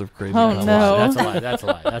sorts of crazy. Oh, comments. no. That's a lie. That's a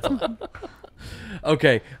lie. That's a lie.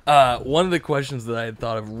 Okay. One of the questions that I had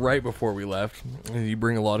thought of right before we left, you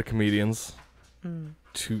bring a lot of comedians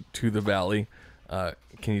to the Valley.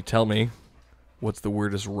 Can you tell me what's the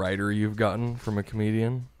weirdest writer you've gotten from a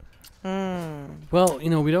comedian? Well, you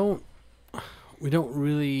know, we don't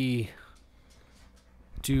really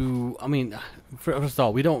do. I mean, first of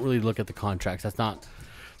all, we don't really look at the contracts.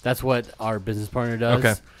 That's what our business partner does.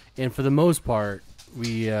 Okay. And for the most part,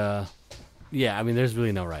 we, I mean, there's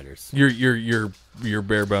really no writers. You're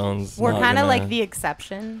bare bones. We're not kind of gonna- like the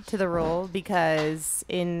exception to the rule because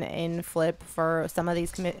in Flip for some of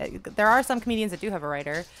these there are some comedians that do have a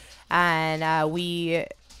writer, and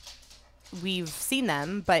we've seen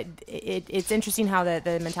them, but it's interesting how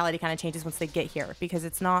the mentality kind of changes once they get here because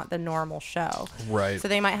it's not the normal show. right. So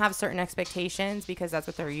they might have certain expectations because that's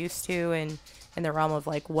what they're used to and in the realm of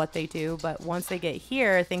like what they do. But once they get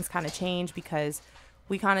here, things kind of change because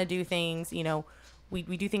we kind of do things, we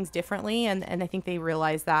do things differently. And I think they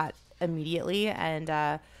realize that immediately. And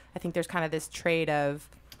I think there's kind of this trade of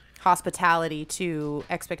hospitality to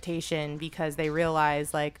expectation because they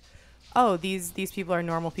realize like, oh, these people are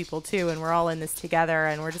normal people too. And we're all in this together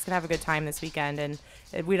and we're just gonna have a good time this weekend. And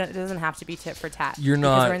it doesn't have to be tit for tat. You're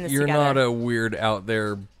because we're in this not together. a weird out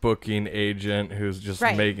there booking agent who's just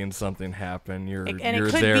Right. making something happen. You're And you're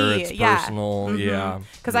it could there. be, It's yeah. personal. Mhm. Yeah.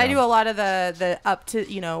 Because I do a lot of the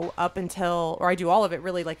up until, or I do all of it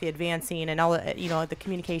really, like the advancing and all the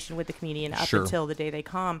communication with the comedian up Sure. until the day they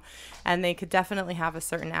come, and they could definitely have a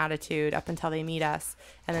certain attitude up until they meet us,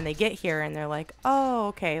 and then they get here and they're like, oh,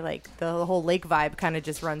 okay, like the whole lake vibe kind of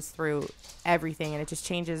just runs through everything, and it just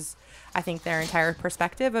changes, I think, their entire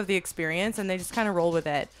perspective of the experience, and they just kind of roll with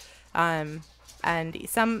it. And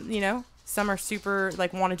some are super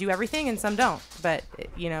like want to do everything and some don't, but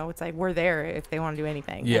it's like we're there if they want to do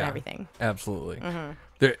anything and everything. Absolutely.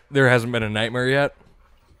 Mm-hmm. There hasn't been a nightmare yet.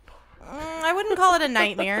 I wouldn't call it a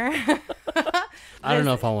nightmare. I don't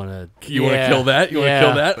know if I want to. You want to kill that? You want to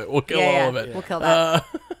kill that? We'll kill all of it. We'll kill that.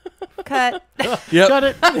 Cut. Yep. Got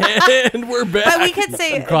it. And we're back. But we could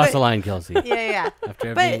say Cross but- the line, Kelsey. Yeah. After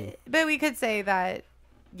every, But we could say that.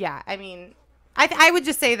 Yeah, I mean, I would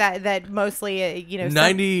just say that mostly,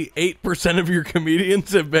 98% of your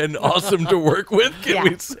comedians have been awesome to work with. Can Yeah.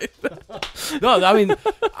 we say that? no, I mean,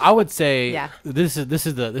 I would say Yeah. this is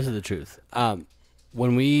the truth.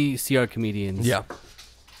 When we see our comedians, Yeah.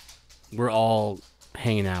 we're all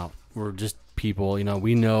hanging out. We're just people.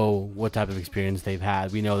 We know what type of experience they've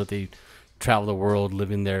had. We know that they travel the world,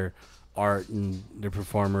 living their art, and they're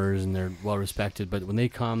performers, and they're well respected. But when they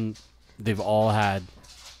come, they've all had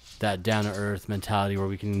that down to earth mentality where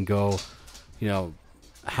we can go,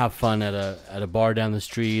 have fun at a bar down the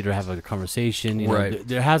street or have a conversation. Right.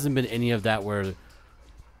 There hasn't been any of that where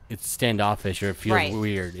it's standoffish or it feels Right.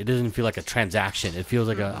 weird. It doesn't feel like a transaction. It feels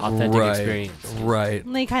like an authentic Right. experience. Right.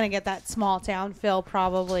 And they kind of get that small town feel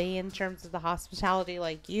probably in terms of the hospitality,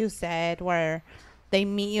 like you said, where they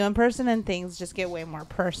meet you in person and things just get way more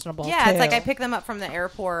personable. Yeah, too. it's like I pick them up from the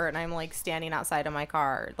airport and I'm like standing outside of my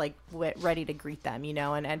car, like ready to greet them,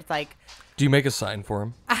 and it's like Do you make a sign for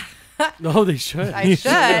him? No, they should. I should.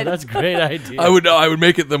 That's a great idea. I would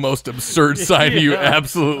make it the most absurd sign you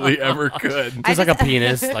absolutely ever could. Just like a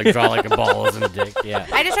penis, like draw like a balls and a dick. Yeah.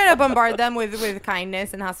 I just try to bombard them with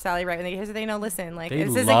kindness and hospitality right when they hear, so they know. Listen, like They this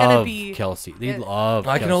isn't love gonna be. Kelsey. They Yeah. love.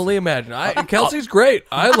 I can Kelsey. only imagine. Kelsey's great.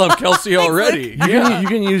 I love Kelsey already. You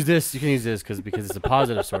can use this. You can use this because it's a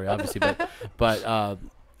positive story, obviously. But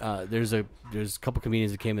there's a couple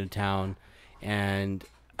comedians that came into town, and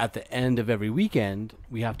at the end of every weekend,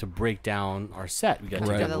 we have to break down our set. We got to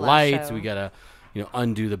take Right. down The the last lights. show. We got to,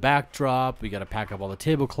 undo the backdrop. We got to pack up all the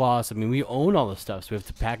tablecloths. I mean, we own all the stuff, so we have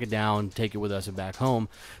to pack it down, take it with us, and back home.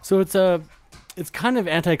 So it's kind of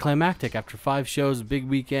anticlimactic after 5 shows, big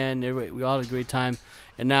weekend. We all had a great time,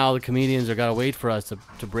 and now the comedians are got to wait for us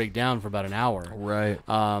to break down for about an hour. Right.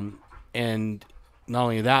 And not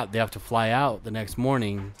only that, they have to fly out the next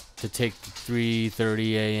morning to take the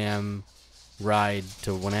 3:30 a.m. ride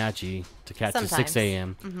to Wenatchee to catch the 6 Sometimes.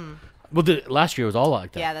 a.m. Mm-hmm. Well, last year was all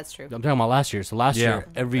like that. Yeah, that's true. I'm talking about last year. So last year,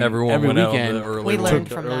 everyone every went out weekend, the early We one. learned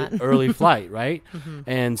took from the early, that. early flight, right? Mm-hmm.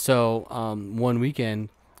 And so one weekend,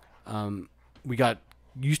 we got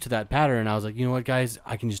used to that pattern. I was like, you know what, guys,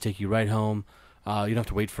 I can just take you right home. You don't have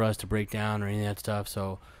to wait for us to break down or any of that stuff.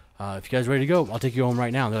 So if you guys are ready to go, I'll take you home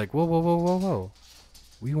right now. And they're like, whoa.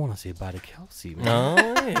 We want to say bye to Kelsey, man.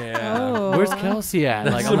 Oh yeah. Oh. Where's Kelsey at?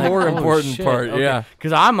 That's I'm the more oh, important shit. part, yeah.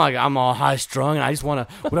 Because I'm all high strung and I just want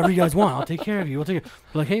to, whatever you guys want, I'll take care of you. We'll take it.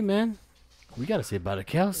 Like, hey, man, we got to say bye to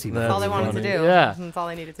Kelsey. That's That's all they wanted to funny. do. Yeah. That's all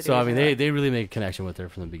they needed to do. So, I mean, they really make a connection with her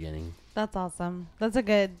from the beginning. That's awesome. That's a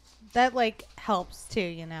good. That like helps too.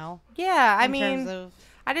 Yeah, I in mean, terms of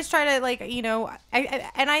I just try to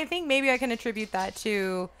I think maybe I can attribute that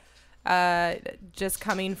to just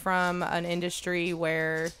coming from an industry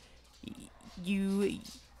where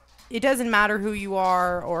it doesn't matter who you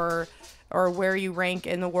are or where you rank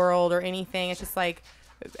in the world or anything. It's just like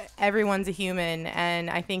everyone's a human, and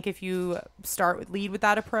I think if you lead with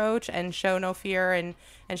that approach and show no fear and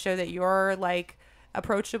show that you're like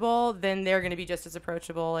approachable, then they're going to be just as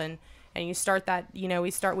approachable. And you start that, we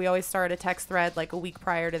always start a text thread like a week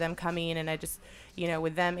prior to them coming, and I just,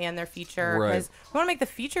 with them and their feature, Right. because we want to make the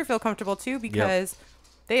feature feel comfortable too, because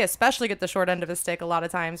they especially get the short end of the stick a lot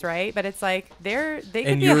of times, right? But it's like they could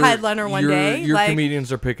be a headliner one day. Your like, comedians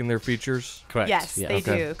are picking their features. Correct. yes, Yeah. they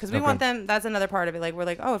Okay. do, because we Okay. want them. That's another part of it. Like we're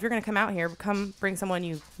like, oh, if you're gonna come out here, come bring someone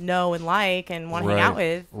you know and like and want to hang Right. out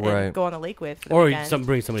with, Right. and go on the lake with. For the Or weekend.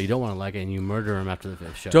 bring somebody you don't want to like it and you murder them after the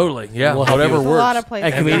 5th show. Totally. Yeah. We'll help Whatever you. There's a lot works. of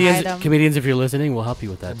places Hey, to hide 'em. comedians, if you're listening, we'll help you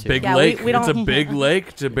with that too. Big Yeah, lake. we don't- It's a big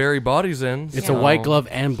lake to bury bodies in. It's so- a white glove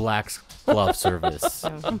and black glove service.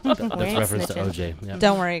 That's We ain't reference to snitching. OJ. Yeah.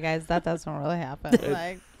 Don't worry, guys. That doesn't really happen.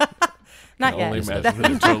 Like, Not I yet. only Yes, it imagine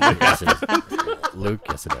does. it totally Yes, it is. Luke,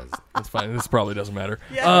 yes, it does. That's fine. This probably doesn't matter.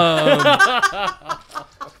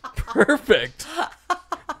 Perfect.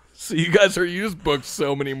 So you guys are used booked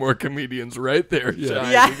so many more comedians right there,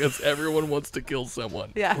 Shai, Yeah. because everyone wants to kill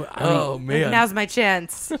someone. Yeah. Oh man. Now's my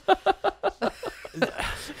chance.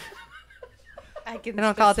 I can I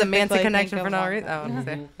don't call it the Manson specifically connection think for of no one.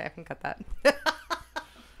 reason. Oh, okay, I can cut that.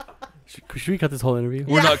 Should we cut this whole interview?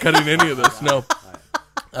 We're not cutting any of this. No.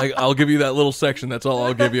 I'll give you that little section. That's all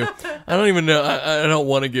I'll give you. I don't even know. I don't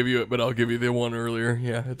want to give you it, but I'll give you the one earlier.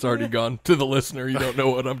 Yeah, it's already gone to the listener. You don't know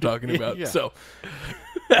what I'm talking about. Yeah. So,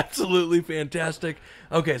 absolutely fantastic.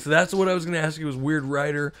 Okay, so that's what I was going to ask you. Was weird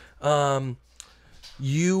writer.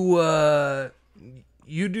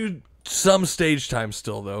 You do some stage time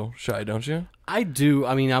still though, Shai, don't you? I do.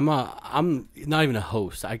 I mean, I'm not even a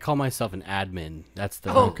host. I call myself an admin. That's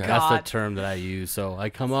the Oh, that's the God. term that I use. So I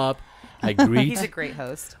come up, I greet. He's a great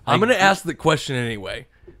host. I'm going to ask the question anyway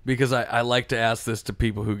because I like to ask this to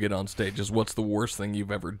people who get on stage. Is what's the worst thing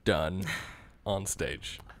you've ever done on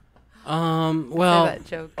stage? Well, that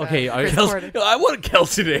joke, okay. Chris Kelsey, Porter. I want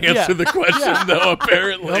Kelsey to answer Yeah. the question though.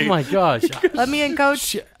 Apparently, Oh my gosh! Let me in, coach.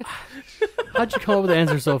 Shit. How'd you come up with the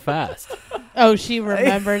answer so fast? Oh, she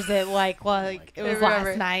remembers it like it was remember last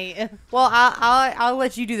it. night. Well, I'll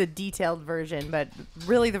let you do the detailed version, but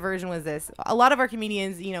really the version was this. A lot of our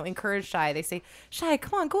comedians, encourage Shai. They say, Shai,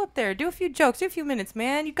 come on, go up there, do a few jokes, do a few minutes,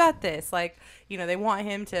 man. You got this. Like, they want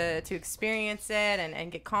him to experience it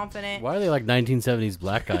and get confident. Why are they like 1970s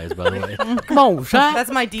black guys? By the way, come on, Shai.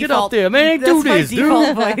 That's my Get default. up there, man. That's Do my this, dude.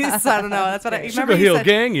 default voice. I don't know. That's what I remember. Sugar He Hill said,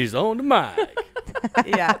 Gang is on the mic.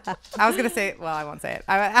 Yeah. I was going to say it. Well, I won't say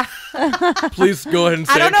it. Please go ahead and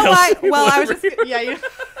say I don't it, know why. Kelsey. Well, I was just, yeah.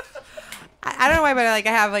 I don't know why, but I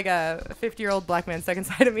have like a 50-year-old black man stuck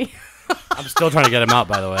inside of me. I'm still trying to get him out,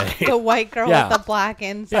 by the way. The white girl Yeah. with the black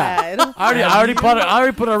inside. I already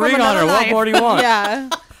put a ring on her. another What life. more do you want? Yeah.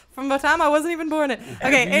 From the time I wasn't even born.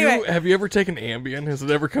 Okay, anyway. Have you ever taken Ambien? Has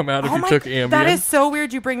it ever come out if Oh you my took g- Ambien? That is so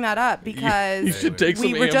weird you bring that up because You should take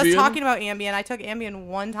some we were Ambien. just talking about Ambien. I took Ambien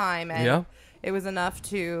one time and Yeah? it was enough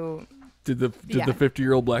to Did the Yeah.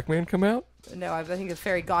 50-year-old black man come out? no, I think the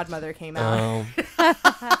fairy godmother came out. Oh,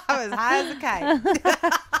 I was high as a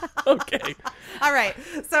kite. okay. All right.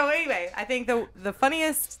 So anyway, I think the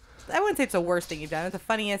funniest, I wouldn't say it's the worst thing you've done. It's the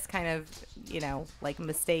funniest kind of, like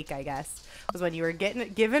mistake, I guess, was when you were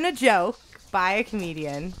given a joke by a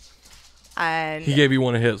comedian and He gave you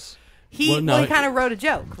one of his. he Well, no, kind of wrote a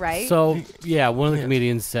joke, right? So yeah, one of the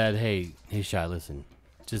comedians said, "Hey, Shai, listen,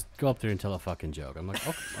 just go up there and tell a fucking joke." I'm like,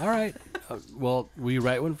 "Okay, all right. Well, will you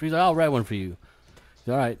write one for you?" He's like, "I'll write one for you."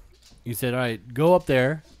 All right. You said, "All right, go up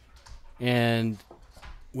there, and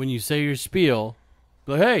when you say your spiel,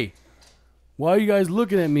 be like, hey, why are you guys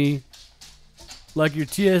looking at me like your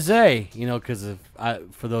TSA?" Because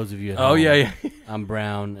for those of you at Oh, home, yeah. I'm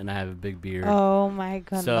brown and I have a big beard. Oh my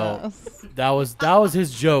goodness. So that was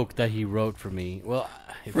his joke that he wrote for me. Well,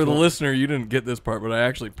 if For the you- listener, you didn't get this part, but I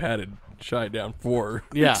actually patted Shai down for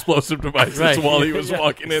Yeah. explosive devices Right. while he was Yeah.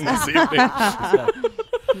 walking in this evening.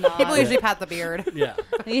 People usually pat the beard. Yeah.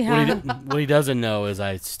 Yeah. What he doesn't know is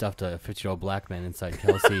I stuffed a 50-year-old black man inside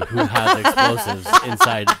Kelsey who has explosives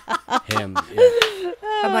inside him. Yeah,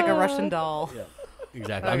 I'm like a Russian doll.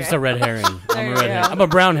 exactly. I'm Okay. just a red herring. I'm There a you red go. herring. I'm a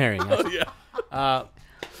brown herring. Oh, yeah.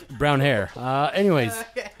 Brown hair. Anyways,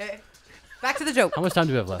 Okay. Back to the joke. how much time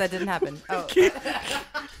do we have left? That didn't happen. Oh.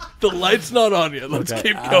 The light's not on yet. Let's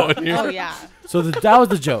Okay. keep going here. Oh yeah. So that was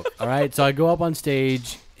the joke, all right? So I go up on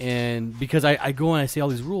stage, and because I go and I say all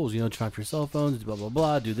these rules, turn off your cell phones, blah, blah,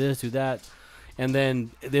 blah, do this, do that. And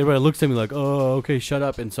then everybody looks at me like, oh, okay, shut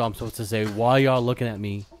up. And so I'm supposed to say, why y'all looking at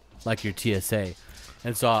me like your TSA?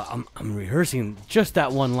 And so I'm rehearsing just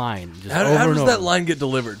that one line. Just How over does and over. that line get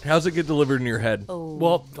delivered? How's it get delivered in your head? Oh.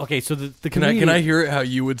 Well, okay, so the Can I comedian... hear it how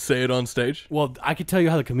you would say it on stage? Well, I could tell you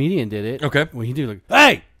how the comedian did it. Okay. When he did like,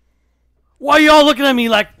 hey, why y'all looking at me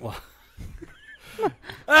like... Well,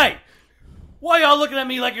 hey, why y'all looking at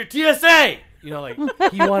me like your TSA? He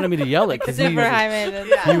wanted me to yell it because Super high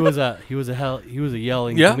maintenance. he was a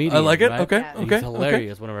yelling Yeah, comedian. I like it. right? Okay, Yeah. He's okay,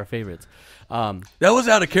 hilarious. One of our favorites. That was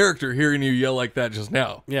out of character hearing you yell like that just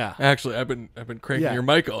now. Yeah. Actually, I've been cranking Yeah. your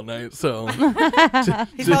mic all night, so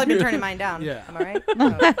He's probably been turning mine down. Yeah. Am I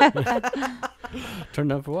right?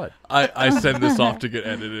 Turned up for what? I send this off to get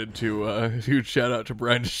edited to a huge shout out to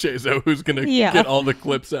Brian DeShazo, who's gonna Yeah. get all the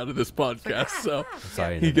clips out of this podcast. So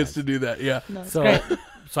Sorry, he gets to do that. Yeah. No, it's So, great.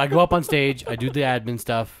 so I go up on stage, I do the admin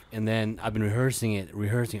stuff, and then I've been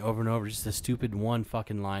rehearsing over and over, just a stupid one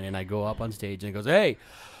fucking line, and I go up on stage and it goes, hey,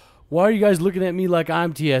 why are you guys looking at me like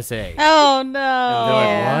I'm TSA? Oh And they're no. like,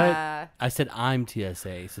 Yeah. what? I said I'm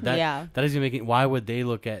TSA. So that Yeah. that is making. Why would they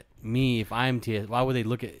look at me if I'm TSA? Why would they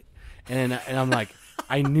look at? And I'm like,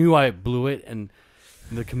 I knew I blew it, and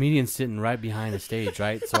the comedian's sitting right behind the stage,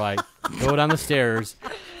 right? So I go down the stairs,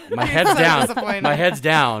 my head's so down, disappointed. my head's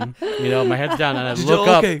down, my head's down, and I Did look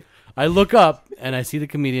you- up. okay. I look up and I see the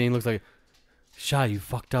comedian. He looks like, Shai, you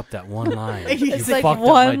fucked up that one line. You It's like fucked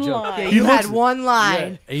one up my joke. line. Yeah, He you looks- had one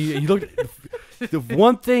line. Yeah, he looked. The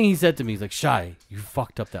one thing he said to me, he's like, Shai, you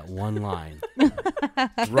fucked up that one line.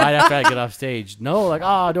 Right after I get off stage. No, like,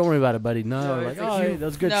 oh, don't worry about it, buddy. No, No, like, it's like, oh, you- hey, that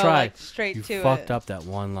was a good No, try. like, straight You to fucked it. up that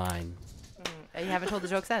one line. And you haven't told the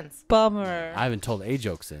joke since. Bummer. I haven't told a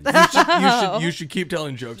joke since. You should keep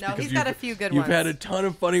telling jokes No, because he's got a few good you've ones. had a ton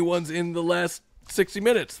of funny ones in the last 60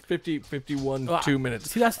 minutes, 51, Well, 2 minutes.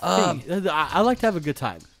 See, that's the thing. I like to have a good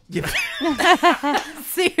time. Yeah.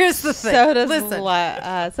 See, here's the thing. So does Listen.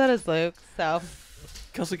 so does Luke. So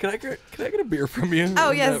Kelsey, can I get a beer from you?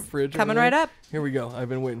 Oh, in yes. that fridge Coming over right there? up. Here we go. I've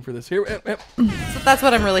been waiting for this. Here, So that's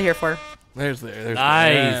what I'm really here for. there's Nice.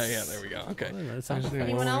 yeah, there we go. Okay. That sounds There's okay.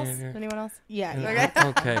 Anyone one else? here. Anyone else? yeah,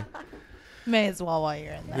 Okay. Okay. may as well while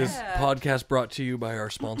you're in there. This podcast brought to you by our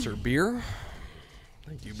sponsor, beer.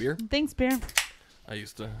 Thank you, beer. Thanks, beer. I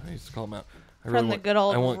used to call them out. I From the good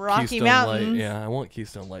old I want Rocky Keystone Mountains. Light. Yeah, I want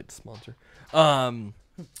Keystone Light to sponsor.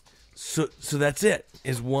 So that's it.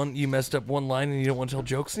 Is one you messed up one line and you don't want to tell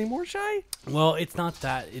jokes anymore, Shai? Well, it's not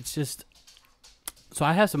that. It's just. So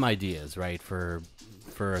I have some ideas, right?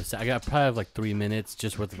 I got probably have like 3 minutes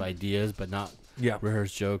just worth of ideas, but not Yeah.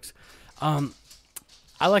 rehearsed jokes.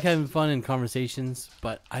 I like having fun in conversations,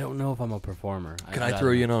 but I don't know if I'm a performer. Can I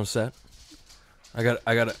throw you in on a set? I got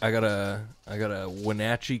a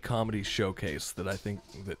Wenatchee comedy showcase that I think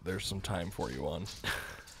that there's some time for you on.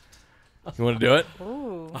 You want to do it?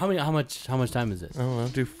 Ooh. How much time is it? I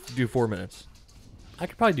don't know. Do 4 minutes. I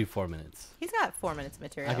could probably do 4 minutes. He's got 4 minutes of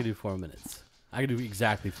material. I could do 4 minutes. I could do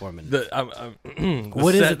exactly 4 minutes.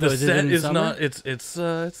 What is it, though? The Is it set in is summer? not. It's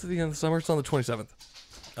the end of the summer. It's on the 27th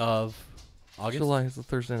Of August? July. It's a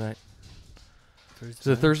Thursday night. Thursday Is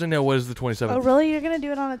it Thursday? No. What is the 27th? Oh, really? You're gonna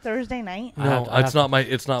do it on a Thursday night? No, it's not my.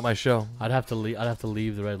 It's not my show. I'd have to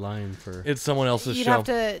leave the Red Line for. It's someone else's You'd show. have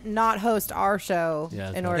to not host our show Yeah,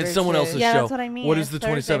 that's in right. order. It's someone to, else's Yeah, show. that's what I mean. What It's is the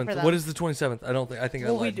Thursday for 27th? them. What is the 27th? I don't think. I think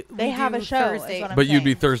Well, I lied. They have a do show, is Thursday. what I'm But you'd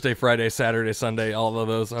be saying. Thursday, Friday, Saturday, Sunday, all of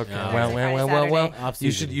those. Okay. Yeah. Well. Saturday. Off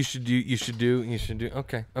You season. should do.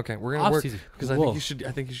 Okay. We're gonna Off work season. because I Whoa.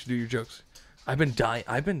 think you should do your jokes. I've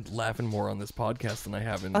been laughing more on this podcast than I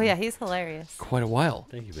have in Oh yeah, he's hilarious. quite a while.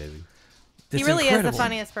 Thank you, baby. He It's really incredible. is the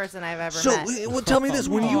funniest person I've ever So, met. well, tell me this: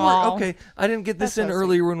 when you were Aw. okay, I didn't get this That's in so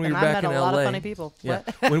earlier when we and were I back met in a lot LA. of funny people. Yeah,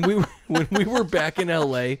 What? when we were back in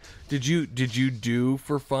LA, did you do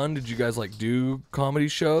for fun? Did you guys like do comedy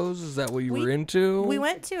shows? Is that what you were into? We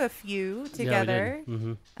went to a few together.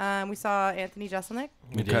 We saw Anthony Jeselnik.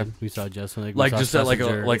 We Okay. did. We saw Jesselnik. Like just at like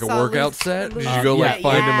a We saw workout Lucy- set. Did Lucy- you go like Yeah,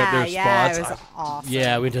 find them at their Yeah, spots? it was awesome.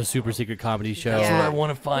 Yeah, we went to a super secret comedy show. That's Yeah. what I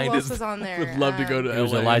want to find. Who else Is was on there? would love to go to It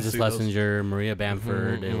was LA. and Eliza see those. Schlesinger, Maria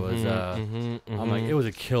Bamford. It was I'm like, it was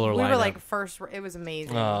a killer We lineup. were like first. It was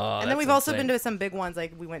amazing. Oh, and then that's we've also insane. been to some big ones.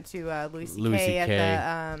 Like we went to Louis Louis C.K. CK.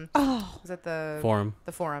 at the was at the Forum.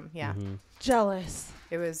 The Forum. Yeah, Jealous.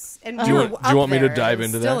 it was. And Do you we want- were do you up want me to there. dive It was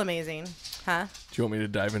into Still that? amazing, huh? Do you want me to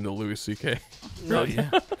dive into Louis C.K.? Oh yeah,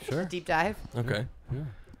 sure. Deep dive. Okay.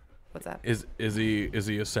 What's that? Is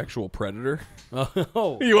he a sexual predator?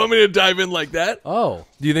 Oh, You want me to dive in like that? oh.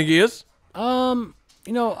 Do you think he is?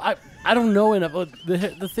 I don't know enough.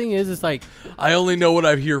 The thing is, it's like I only know what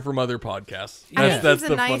I hear from other podcasts. I That's think he's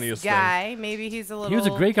the a nice funniest guy. Maybe he's a little. he was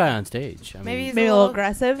a great guy on stage. I mean, Maybe he's Maybe a a little little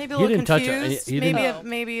aggressive. Maybe a He little didn't touch it. confused. He didn't-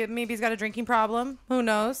 maybe he's got a drinking problem. Who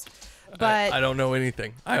knows? thing. But I don't know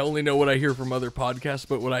anything. I only know what I hear from other podcasts,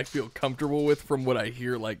 but what I feel comfortable with from what I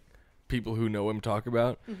hear like people who know him talk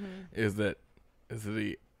about is that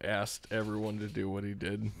he asked everyone to do what he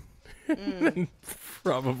did. And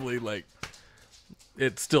probably like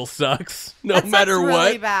it still sucks no that matter sucks what.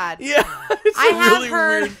 really bad. Yeah, it's I a have really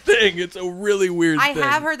heard- weird thing. It's a really weird I thing.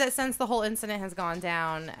 have heard that since the whole incident has gone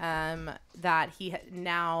down, that he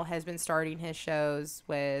now has been starting his shows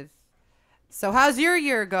with. So how's your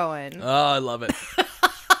year going? Oh, I love it. Which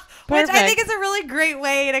I think Perfect. is a really great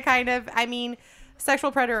way to kind of, I mean,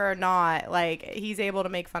 sexual predator or not, like he's able to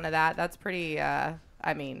make fun of that. That's pretty. I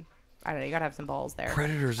mean, I don't know. You gotta have some balls there.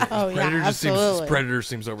 Predators. Oh, yeah, Predator absolutely.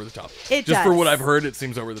 seems over the top. It Just for does. what I've heard, it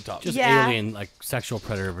seems over the top. just Yeah. alien, like sexual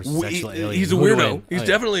predator versus sexual alien. He's a Who to weirdo. win? He's Oh, yeah.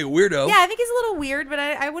 definitely a weirdo. Yeah, I think he's a little weird, but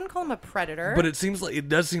I wouldn't call him a predator. But it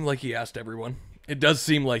does seem like he asked everyone. It does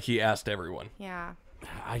seem like he asked everyone. yeah.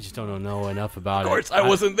 I just don't know enough about Of course, it. I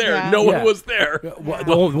wasn't there. Yeah. No one Yeah. was there. The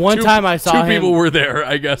one Two- time I saw two him, people were there.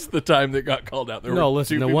 I guess the time that got called out. There No, were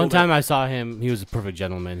listen. two The people one time there. I saw him, he was a perfect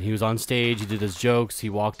gentleman. He was on stage. He did his jokes. He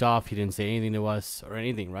walked off. He didn't say anything to us or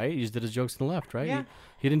anything. Right? He just did his jokes and left. Right? Yeah.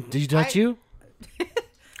 He didn't. Did he touch you?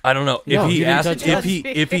 I don't know No, if he he didn't asked touch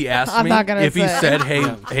if he asked I'm me not gonna if he say. said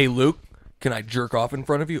hey Luke, can I jerk off in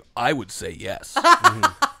front of you? I would say yes.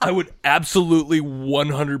 I would absolutely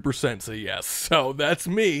 100% say yes. So that's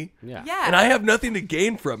me. Yeah. Yeah. And I have nothing to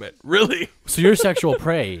gain from it, really. So you're sexual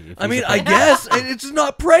prey. if I he's mean, a I predator. guess it's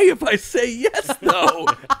not prey if I say yes, though.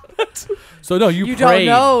 So no, you You prayed. don't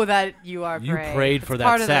know that you are You prey. prayed It's for part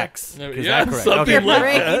that of the- sex. Yeah, Is that correct? something Okay. You're like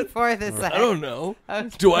praying that. for the sex. I don't know. I'm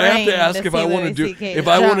Do I have praying to ask to if I see want to Louis do CK if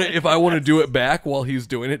I want jump. to if I want to do it back while he's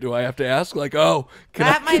doing it? Do I have to ask like, oh, can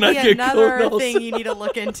That I might be get another Colonel thing you need to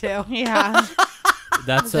look into. Yeah.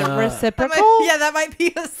 That's Is it That reciprocal? might, yeah, that might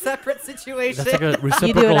be a separate situation. That's like a You do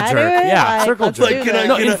reciprocal it, I do jerk. it, Yeah, like, circle let's jerk. do Like, can I? this.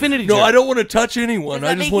 No, Can I- infinity No, jerk. I don't want to touch anyone. Does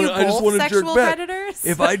that I just make want. you I just both want to jerk sexual back. predators?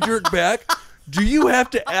 If I jerk back, do you have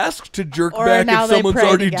to ask to jerk Or back now if they someone's pray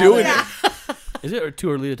already together. doing Yeah. it? Is it too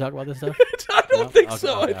early to talk about this stuff? I don't No? think Okay,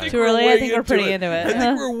 so. okay. I think Too we're early? way I think we're pretty into it. I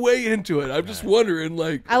think we're way into it. I'm just wondering,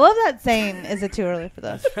 like, I love that saying. Is it too early for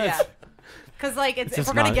this? Yeah. Because, like, It's if just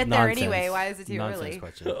we're going to get there nonsense. anyway, why is it too Nonsense early?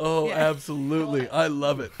 question. oh, Yeah. absolutely, I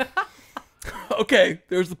love it. Okay,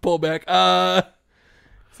 there's the pullback.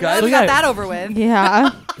 Guys, we got that over with. Yeah.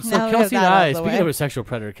 So Now we have Kelsey and that out I, of the speaking way. of a sexual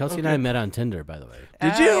predator, Kelsey and I met on Tinder, by the way.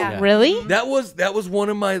 Did you? Yeah. Really? That was one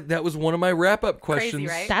of my wrap up questions.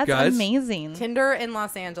 right? That's guys. amazing. Tinder in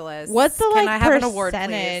Los Angeles. What's the Can like I have an award,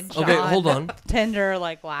 percentage? please? Okay, hold on. Tinder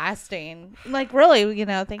like lasting, like really,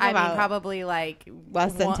 think I about mean, probably like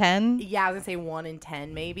less than 10. Yeah, I was gonna say 1 in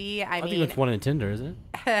 10, maybe. I I think mean, it's one in Tinder, isn't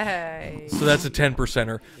it? So that's a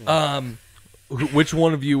 10%er. Which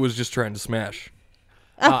one of you was just trying to smash?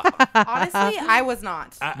 honestly, I was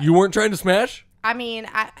not. You weren't trying to smash? I mean,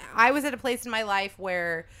 I was at a place in my life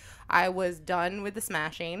where I was done with the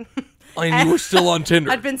smashing. And you were still on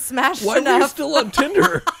Tinder. I'd been smashed Why were you enough. still on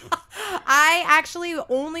Tinder? I actually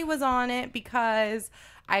only was on it because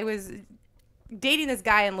I was dating this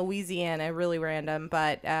guy in Louisiana, really random,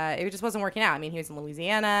 but it just wasn't working out. I mean, he was in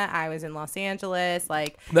Louisiana, I was in Los Angeles.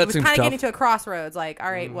 Like, That it was seems kind of tough. getting to a crossroads. Like,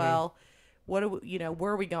 all right, well, what do we,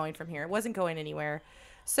 where are we going from here? It wasn't going anywhere.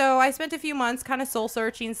 So I spent a few months kind of soul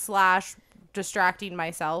searching / distracting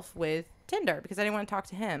myself with Tinder because I didn't want to talk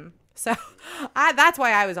to him. So that's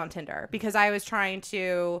why I was on Tinder, because I was trying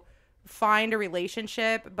to find a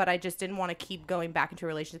relationship, but I just didn't want to keep going back into a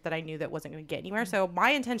relationship that I knew that wasn't going to get anywhere. So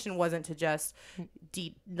my intention wasn't to just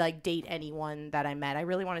date anyone that I met. I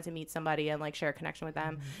really wanted to meet somebody and like share a connection with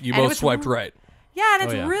them. You And it both was swiped right. Yeah, and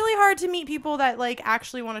it's Oh, yeah. really hard to meet people that like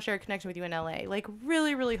actually want to share a connection with you in LA. Like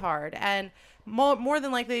really, really hard. And more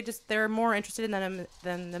than likely, they're more interested in them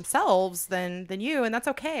than themselves than you, and that's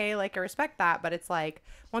okay. Like I respect that, but it's like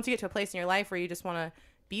once you get to a place in your life where you just want to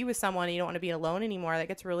be with someone and you don't want to be alone anymore, that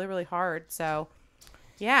gets really, really hard. So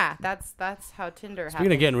yeah, that's how Tinder Speaking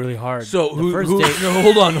happened. of getting really hard. So the who? first who date, no,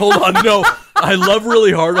 hold on. No, I love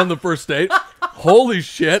really hard on the first date. Holy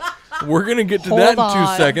shit! We're gonna get to that in Hold 2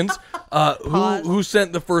 on. seconds. Pause. Who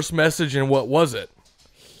sent the first message and what was it?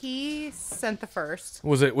 He sent the first.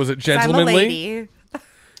 Was it 'Cause I'm a gentlemanly? lady.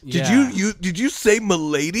 Did you say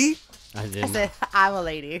milady? I I didn't. said, I'm a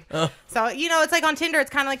lady. So, it's like on Tinder, it's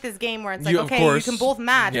kind of like this game where it's like, You- of okay, course. you can both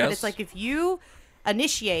match, Yes. but it's like if you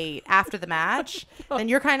initiate after the match, then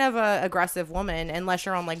you're kind of a aggressive woman, unless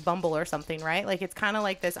you're on like Bumble or something, right? Like it's kind of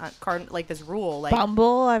like this this rule. Like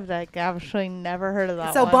Bumble, I've like actually never heard of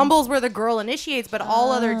that. so one. Bumble's where the girl initiates, but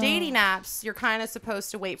all other dating apps, you're kind of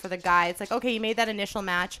supposed to wait for the guy. It's like, okay, you made that initial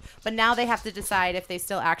match, but now they have to decide if they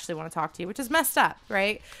still actually want to talk to you, which is messed up,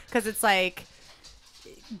 right? Because it's like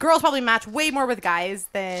girls probably match way more with guys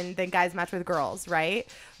than guys match with girls, right?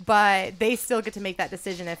 But they still get to make that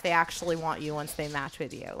decision if they actually want you once they match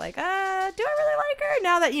with you. Like, do I really like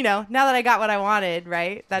her? Now that I got what I wanted,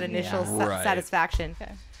 right? That initial Right. satisfaction.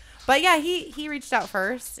 Okay. But yeah, he reached out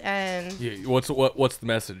first, and Yeah, what's the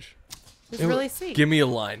message? it was really sweet. Give me a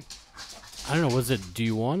line. I don't know. Was it do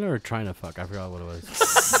you want or trying to fuck? I forgot what it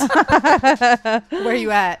was. Where you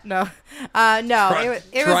at? No,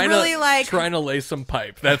 it was really like, trying to lay some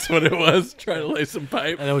pipe. That's what it was. Trying to lay some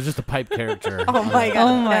pipe. And it was just a pipe character. oh my god,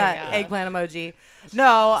 Oh my yeah, God. eggplant emoji.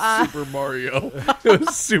 No, Super Mario. It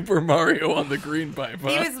was Super Mario on the green pipe. Huh?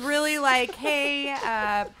 he was really like, hey,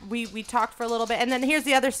 we talked for a little bit, and then here's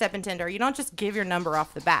the other step in Tinder. You don't just give your number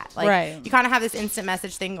off the bat. Like, Right. you kind of have this instant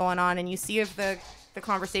message thing going on, and you see if the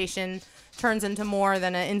conversation turns into more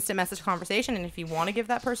than an instant message conversation, and if you want to give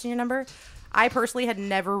that person your number. I personally had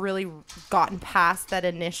never really gotten past that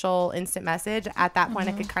initial instant message. At that point,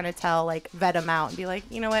 I could kind of tell, like, vet him out and be like,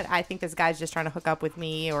 you know what? I think this guy's just trying to hook up with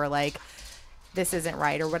me, or like, this isn't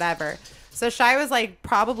right, or whatever. So Shai was like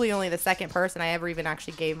probably only the second person I ever even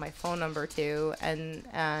actually gave my phone number to, and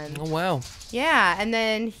Oh wow. yeah, and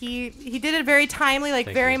then he did it very timely, like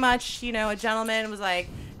Thank very you. much, a gentleman, was like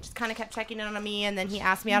just kind of kept checking in on me, and then he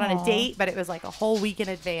asked me out on a Aw. date, but it was like a whole week in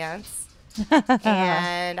advance.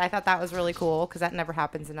 And I thought that was really cool because that never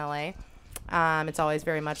happens in LA. It's always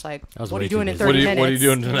very much like, I was what are way you too doing in busy. 30 What minutes? are you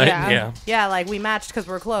doing tonight? Yeah. Yeah, like we matched because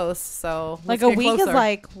we're close, so Like let's a get week is closer.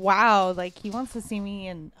 like, wow, like he wants to see me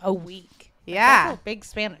in a week. Like, Yeah. that's a big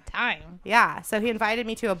span of time. Yeah, so he invited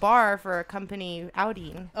me to a bar for a company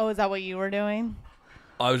outing. Oh, is that what you were doing?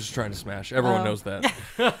 I was just trying to smash. Everyone Oh. knows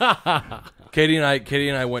that. Katie and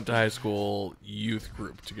I went to high school youth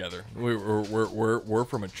group together. We're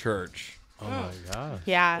from a church. Oh my god.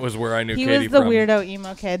 Yeah. Was where I knew He Katie was the from. weirdo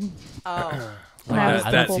emo kid. Oh. That I was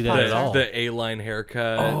don't cool see that at part. all. The A-line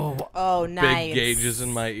haircut. Oh, nice. Big gauges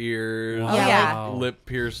in my ears. Wow. Yeah. Lip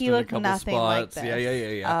pierced He in a looked couple nothing like spots.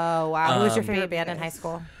 this. Yeah. Oh, wow. Who was your Um, favorite Baby band in high face.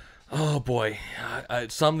 school? Oh boy,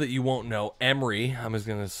 some that you won't know. Emery, I was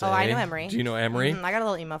gonna say. Oh, I know Emery. Do you know Emery? I got a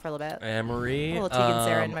little emo for a little bit. Emery. A little Tegan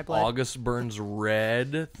Sara in my blood. August Burns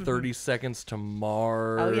Red. 30 Seconds to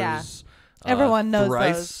Mars. Oh, yeah. Everyone knows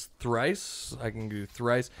thrice, those. Thrice. I can do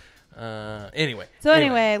Thrice. Anyway. So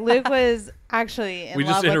anyway, Luke was actually in we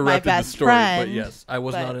love just with my interrupted the best story, friend. but yes, I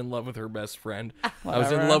was but- not in love with her best friend. I was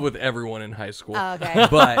Whatever. in love with everyone in high school. Oh, okay.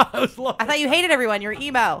 But I thought you hated everyone. You're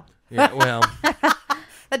emo. yeah, well,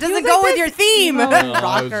 That doesn't go with your theme. emo I was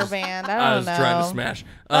rocker just- band. I I don't was know. trying to smash.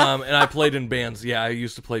 And I played in bands. Yeah, I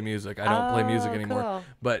used to play music. I don't play music anymore. Cool.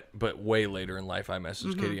 But way later in life, I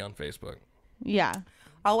messaged Katie on Facebook. Yeah.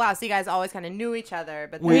 Oh wow, so you guys always kind of knew each other,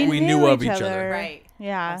 but We then, knew of each other. right?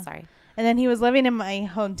 Yeah. Oh, sorry. And then he was living in my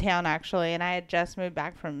hometown actually, and I had just moved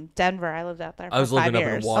back from Denver. I lived out there for I was 5 living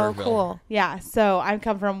years. up in Waterville. Oh, cool. Yeah, so I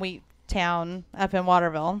come from Wheat Town up in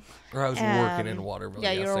Waterville. Or I was working in Waterville.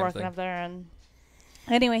 Yeah, you were same working thing. up there. And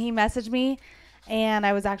anyway, he messaged me, and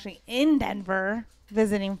I was actually in Denver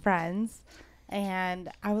visiting friends, and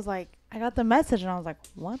I was like, I got the message, and I was like,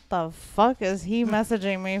 what the fuck is he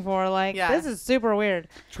messaging me for? Like, Yeah. this is super weird.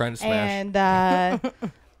 Trying to smash. And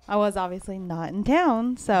I was obviously not in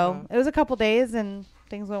town, so it was a couple days, and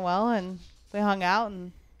things went well, and we hung out,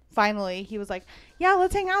 and finally he was like, yeah,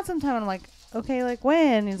 let's hang out sometime. And I'm like, okay, like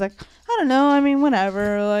when? And he's like, I don't know, I mean,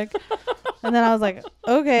 whenever, like. And then I was like,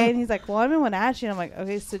 okay. And he's like, well, I'm in Wenatchee. And I'm like,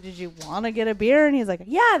 okay, so did you want to get a beer? And he's like,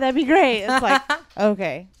 yeah, that'd be great. It's like,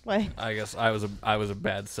 okay. Like, I guess I was a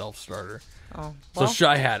bad self starter. Oh, So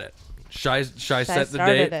Shai had it. Shai set the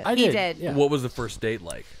started date. it. I He did. did. Yeah. What was the first date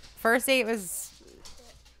like? First date was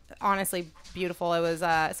honestly beautiful. It was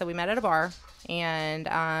so we met at a bar, and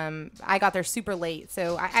I got there super late.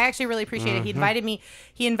 So I actually really appreciate it. He invited me.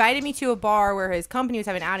 He invited me to a bar where his company was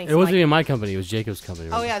having outings. It wasn't even my company. It was Jacob's company.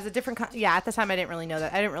 Oh yeah, it was a different. Yeah, at the time I didn't really know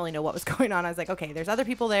that. I didn't really know what was going on. I was like, okay, there's other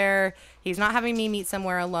people there. He's not having me meet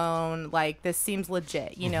somewhere alone. Like this seems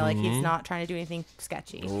legit. You know, like he's not trying to do anything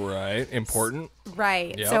sketchy. Right. Important.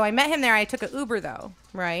 Right. Yep. So I met him there. I took an Uber though.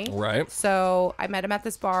 Right. Right. So I met him at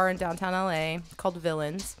this bar in downtown LA called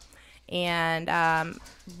Villains, and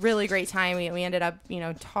really great time. We ended up,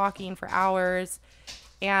 talking for hours,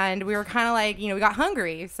 and we were kind of like, we got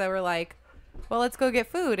hungry, so we're like, well, let's go get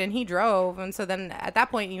food. And he drove, and so then at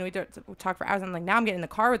that point, we talked for hours. I'm like, now I'm getting in the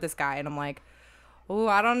car with this guy, and I'm like, oh,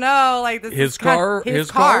 I don't know, like this His is kind car. of-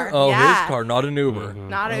 His car. Oh, yeah. his car, not an Uber.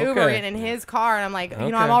 Not an Okay. Uber, getting in his car, and I'm like, Okay.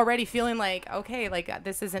 I'm already feeling like, okay, like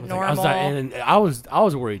this isn't normal. I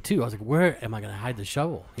was worried too. I was like, where am I gonna hide the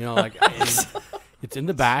shovel? And it's in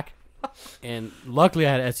the back, and luckily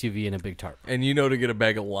I had an SUV and a big tarp. And to get a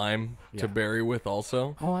bag of lime Yeah. to bury with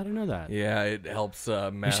also. Oh, I didn't know that. Yeah, it helps.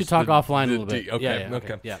 We should talk offline a little bit. Okay. Yeah,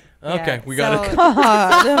 Okay. yeah. Okay. Yeah, We got so- it.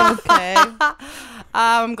 God, okay.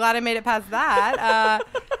 I'm glad I made it past that.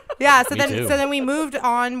 Yeah, so Me too. then we moved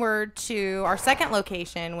onward to our second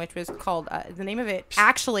location, which was called the name of it.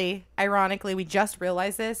 Actually, ironically, we just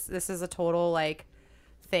realized this. This is a total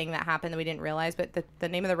thing that happened that we didn't realize. But the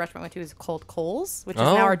name of the restaurant we went to is called Cole's, which is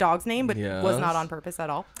Oh. now our dog's name, but was Yes. not on purpose at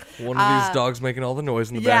all. One of these dogs making all the noise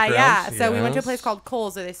in the Yeah, background. yeah. So we went to a Yes. place called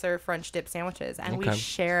Cole's where they serve French dip sandwiches, and we Okay.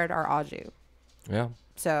 shared our au jus. Yeah.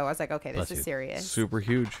 So I was like, okay, this Bless is you. serious, Super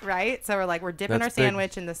huge. right? So we're dipping That's our big.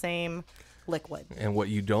 sandwich in the same liquid. And what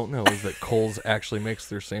you don't know is that Cole's actually makes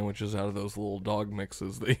their sandwiches out of those little dog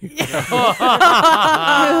mixes. That you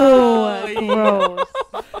Ew, gross.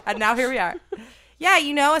 And now here we are. Yeah,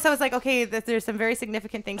 so I was like, okay, there's some very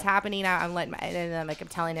significant things happening. I'm letting and I'm I'm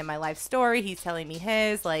telling him my life story. He's telling me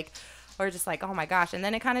his, or just like, oh my gosh. And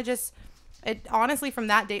then it kind of honestly, from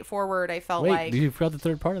that date forward, I felt Wait, like, you forgot the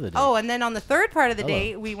third part of the day. oh, and then on the third part of the Hello.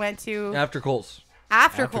 date, we went to After Cole's.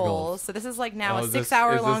 after After Cole's. Cole's. So this is like now Oh, a is this-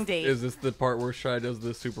 6-hour-long date. Is this the part where Shai does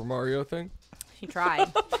the Super Mario thing? He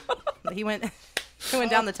tried. But he went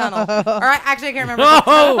down the tunnel. Or actually, I can't remember.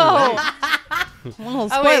 Well,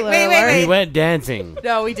 Oh, wait, spoiler wait, alert. wait. We went dancing.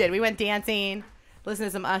 No, we did. We went dancing, listened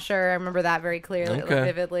to some Usher. I remember that very clearly, Okay.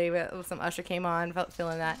 vividly. Some Usher came on,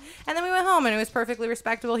 feeling that. And then we went home, and it was perfectly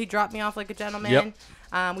respectable. He dropped me off like a gentleman.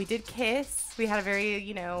 Yep. We did kiss. We had a very,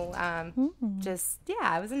 it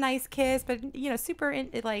was a nice kiss, but, super, I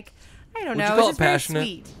don't Would know. you It was call it just very passionate?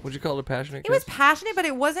 sweet. Would you call it passionate? It was kiss? passionate, but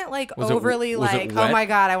it wasn't, Was it- overly, was it oh wet? my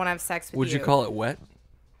God, I want to have sex with Would you. you call it wet?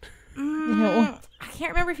 I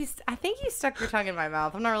can't remember if I think you stuck your tongue in my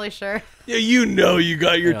mouth. I'm not really sure. Yeah, you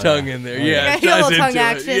got your Yeah. tongue in there. Oh, Yeah, yeah. You got a little Shai's tongue into it.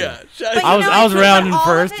 action. Yeah, Shai's But I was know, I was I think rounding all of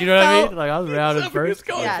first. it You know what I mean? felt- Like I was rounding That's what he was first.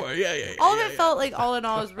 going Yeah. for. Yeah. All of it felt like, all in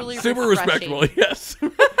all, it was really super refreshing. respectable. Yes,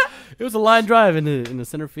 It was a line drive in the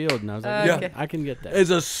center field, and I was like, Okay. I can get that. it's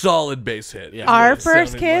a solid base hit. Yeah. is what Our it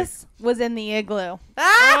first sounded kiss was in the igloo.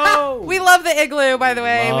 We love the igloo, by the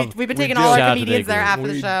way. Love- We've been we taking do. all Shout our out to the comedians there igloo. after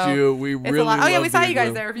the show. We do. We It's a really lot. Oh yeah, love we saw the you guys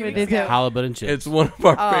igloo. there a few We weeks did ago. too. Halibut and chips. It's one of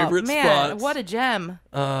our Oh, favorite man, spots. what a gem!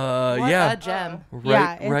 What Yeah. a gem.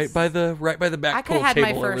 Yeah, Right it's- by the back I could pool have had my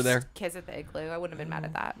table over first there. kiss at the igloo. I wouldn't have been mad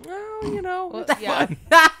at that. Well, you know, Well, it's yeah. fun.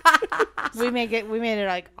 We made it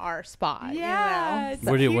like our spot. Yeah, You know? it's a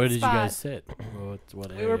Where cute did you spot. guys sit? What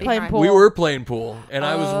We area? were playing Behind. pool. We were playing pool, and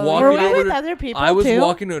I was Oh. walking Were we over with to other people I was too?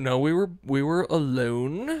 walking to no, we were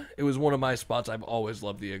alone. It was one of my spots. I've always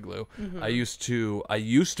loved the igloo. Mm-hmm. I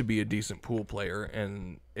used to be a decent pool player,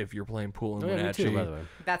 and if you're playing pool in Oh, yeah, me Wenatchee, too, by the way.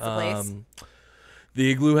 That's the place. the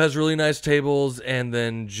igloo has really nice tables, and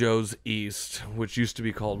then Joe's East, which used to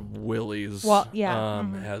be called Willie's, Well, yeah.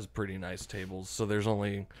 has pretty nice tables. So there's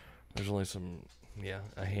only some,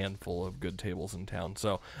 a handful of good tables in town.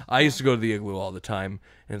 So I used to go to the igloo all the time,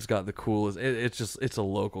 and it's got the coolest. It's a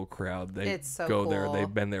local crowd. They It's so go there. cool.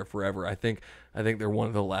 They've been there forever. I think they're one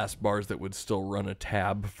of the last bars that would still run a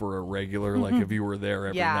tab for a regular. Like if you were there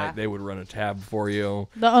every Yeah. night, they would run a tab for you.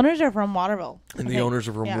 The owners are from Waterville. And I the think. owners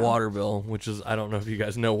are from Yeah. Waterville, which is, I don't know if you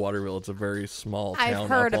guys know Waterville. It's a very small town I've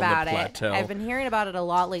heard up about on the it. plateau. I've been hearing about it a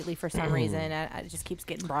lot lately for some reason, and it just keeps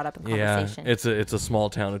getting brought up in conversation. Yeah, it's a small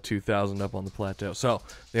town of 2,000 up on the plateau. So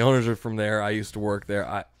the owners are from there. I used to work there.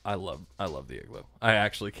 I love the igloo. I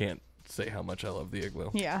actually can't say how much I love the igloo.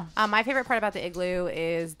 Yeah. My favorite part about the igloo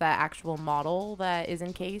is the actual model that is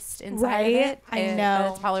encased inside Right? of it. I know.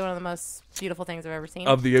 It's probably one of the most beautiful things I've ever seen.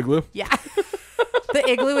 Of the igloo? Yeah. The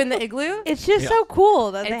igloo in the igloo. It's just so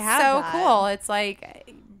cool that It's they have so that. cool. It's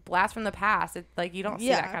like blast from the past. It's like you don't see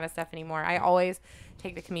Yeah. that kind of stuff anymore. I always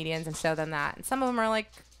take the comedians and show them that. And some of them are like,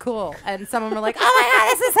 cool. And some of them are like, oh my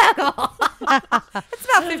God, this is so cool. It's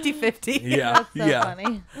about 50-50. Yeah, So yeah.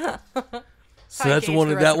 funny. So that's Gauge one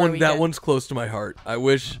the of rest that of our one. That weekend. one's close to my heart. I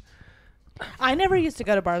wish. I never used to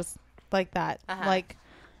go to bars like that. Uh-huh. Like,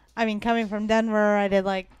 I mean, coming from Denver, I did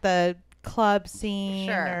like the club scene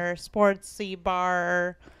Sure. or sportsy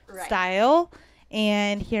bar Right. style.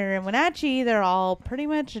 And here in Wenatchee, they're all pretty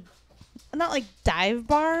much not like dive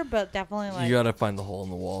bar, but definitely like You gotta find the hole in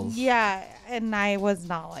the walls. yeah. And I was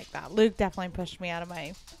not like that. Luke definitely pushed me out of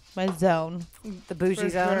my zone. The bougie For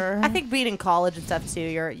zone. sure. I think being in college and stuff too,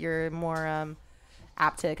 you're more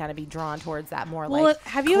apt to kind of be drawn towards that more Well, like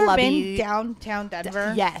have you ever been clubby- downtown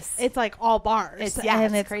Denver? Yes. It's like all bars.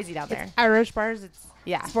 It's crazy down there. It's Irish bars. It's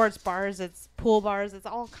Yeah. sports bars. It's pool bars. It's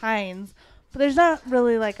all kinds. But there's not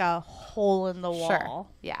really like a hole in the wall. Sure.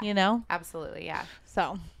 Yeah. You know? Absolutely, yeah.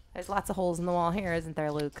 So There's lots of holes in the wall here, isn't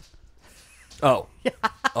there, Luke? Oh.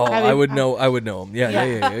 Oh, Have I you- would know. I would know them.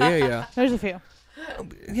 Yeah. there's a few.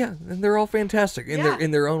 Yeah, and they're all fantastic in Yeah.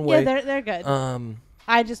 their own way. Yeah, they're good.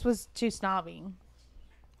 I just was too snobby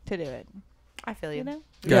to do it. I feel you. You know?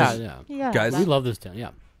 Guys, Yeah. Yeah. Guys, We love this town. Yeah.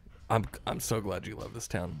 I'm so glad you love this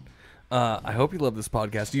town. I hope you love this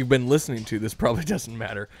podcast. You've been listening to this. Probably doesn't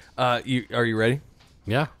matter. Are you ready?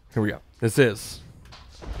 Yeah. Here we go. This is.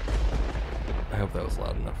 I hope that was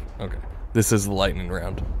loud enough. Okay. This is the lightning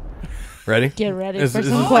round. Ready? Get ready This for is-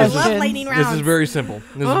 some this is- questions. I love lightning rounds. This is very simple.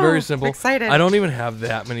 This is very simple. excited. I don't even have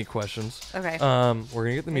that many questions. Okay. We're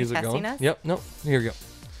gonna get the Are you music testing going. us? Yep. No. Here we go.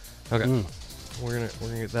 Okay. We're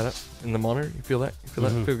gonna get that up in the monitor. You feel that? You feel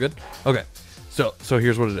that? Feel good? Okay. So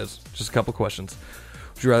here's what it is. Just a couple questions.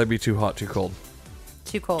 Would you rather be too hot, too cold?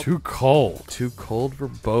 Too cold. Too cold. Too cold for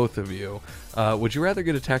both of you. Would you rather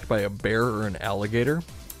get attacked by a bear or an alligator?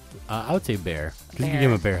 I would say bear. Because you can Bear.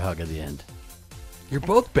 give him a bear hug at the end. You're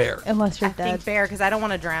both bear. Unless I you're dead. think bear because I don't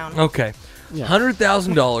want to drown. Okay. Yeah.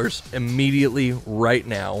 $100,000 immediately right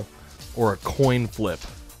now, or a coin flip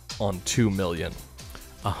on $2 million.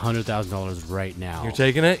 $100,000 right now. You're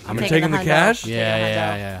taking it? I'm You're taking taking the the hundo. cash? Yeah, Yeah,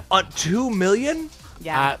 yeah, I yeah. On $2 million?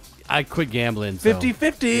 Yeah. I quit gambling. So.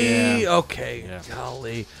 50-50. Yeah. Okay. Yeah.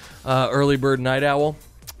 Golly. Early bird, night owl.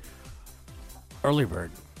 Early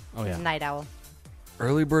bird. Oh yeah. Night owl.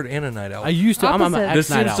 Early bird and a night owl. I used to. I'm an Opposite. This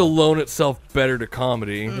ex-night seems to owl. loan itself better to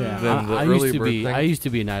comedy Yeah. than the I early used to bird be. thing. I used to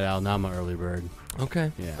be a night owl. Now I'm an early bird.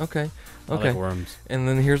 Okay. Yeah. Okay. I Okay. like worms. And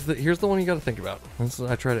then here's the one you got to think about.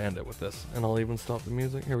 I try to end it with this, and I'll even stop the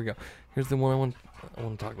music. Here we go. Here's the one I want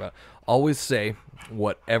to talk about. Always say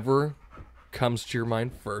whatever comes to your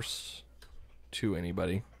mind first to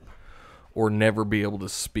anybody, or never be able to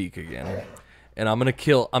speak again. And I'm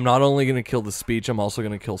not only gonna kill the speech, I'm also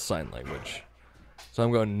gonna kill sign language. So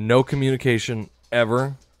I'm going no communication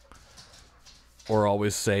ever, or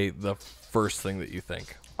always say the first thing that you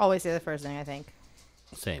think. Always say the first thing I think.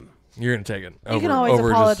 Same. You're gonna take it. You can always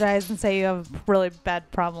apologize and say you have a really bad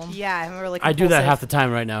problem. Yeah, I'm really. I do that half the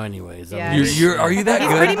time right now, anyways. Yeah. Are you that He's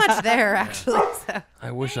good? pretty much there, actually. So.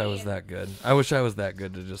 I wish I was that good. I wish I was that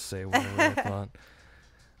good to just say whatever I thought.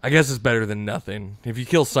 I guess it's better than nothing. If you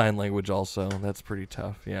kill sign language, also, that's pretty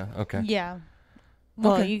tough. Yeah. Okay. Yeah.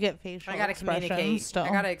 Well, Okay. you get facial. I gotta expressions communicate. Still. I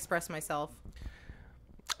gotta express myself.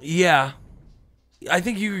 Yeah. I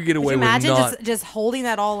think you could get away with imagine not just holding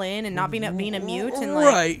that all in and not being a mute and like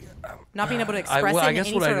right. not being able to express I it guess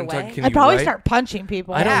in any what I sort of didn't way. talk. Can I'd you probably write? start punching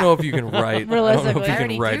people. I don't know if you can write. I don't know Realistically. if you I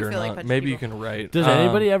already can write do or feel like not. punching Maybe you people. can write. Does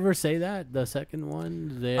anybody ever say that? The second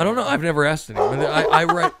one? I don't know. I've never asked anyone. I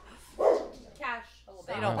write.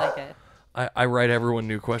 They don't like it. I write everyone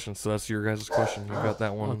new questions, so that's your guys' question. You got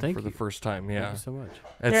that one thank for the you. first time. Yeah. Thank you so much.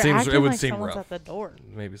 They're It acting would like seem someone's rough. at the door.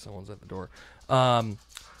 Maybe someone's at the door.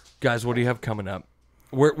 Guys, what do you have coming up?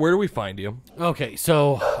 Where do we find you? Okay,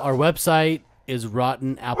 so our website is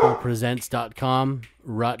rottenapplepresents.com.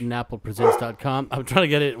 Rottenapplepresents.com. I'm trying to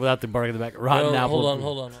get it without the bark in the back. Rotten Apple.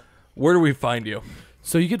 Hold on. Where do we find you?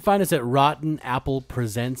 So you can find us at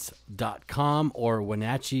rottenapplepresents.com or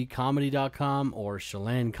wenatcheecomedy.com or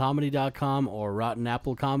chelancomedy.com or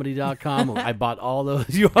rottenapplecomedy.com. I bought all those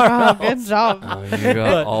URLs. Oh, good job. You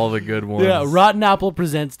got all the good ones. Yeah,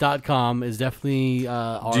 rottenapplepresents.com is definitely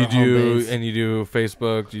our Do you home do base. and you do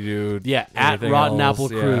Facebook? Do you do Yeah, at anything Rotten else? Apple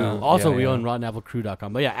Crew. Yeah, Also, yeah, we yeah. own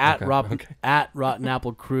RottenAppleCrew.com. But yeah, at at Rotten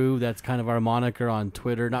Apple Crew. That's kind of our moniker on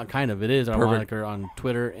Twitter. Not kind of, it is our Perfect. moniker on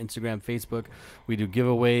Twitter, Instagram, Facebook. We do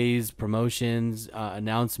giveaways, promotions,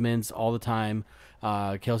 announcements all the time.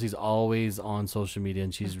 Kelsey's always on social media,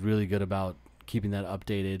 and she's really good about keeping that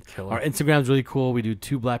updated. Killer. Our Instagram's really cool. We do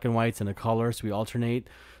 2 black and whites and a color, so we alternate.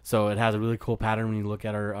 So it has a really cool pattern when you look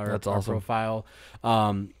at our That's awesome. profile.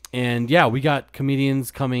 And yeah, we got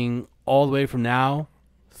comedians coming all the way from now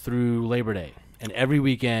through Labor Day. And every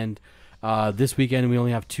weekend, this weekend we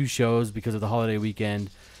only have 2 shows because of the holiday weekend.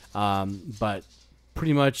 But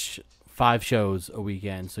pretty much 5 shows a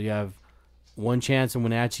weekend. So you have one chance in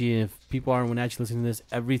Wenatchee. And if people are in Wenatchee listening to this,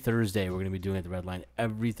 every Thursday we're going to be doing it at the Red Line.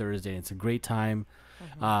 Every Thursday. It's a great time.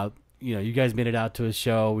 You know, you guys made it out to a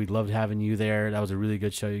show. We loved having you there. That was a really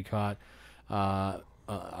good show you caught.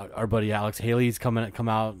 Our buddy Alex Haley's come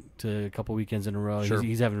out to a couple weekends in a row. Sure.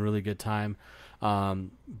 He's having a really good time.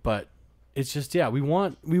 But it's just, yeah, we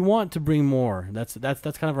want to bring more. That's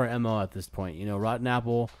kind of our MO at this point. You know, Rotten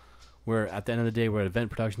Apple, we're at the end of the day, we're an event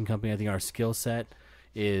production company. I think our skill set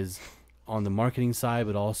is on the marketing side,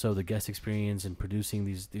 but also the guest experience and producing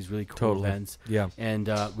these really cool events. Yeah. And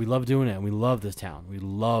we love doing it. And we love this town. We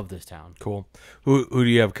love this town. Cool. Who do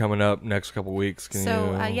you have coming up next couple weeks?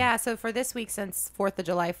 So for this week, since 4th of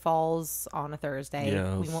July falls on a Thursday,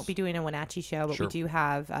 Yes. we won't be doing a Wenatchee show, but Sure. we do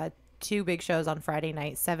have 2 big shows on Friday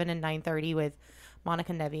night, 7 and 9:30 with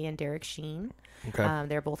Monica Nevy and Derek Sheen. Okay.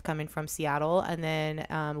 They're both coming from Seattle. And then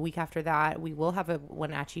a week after that, we will have a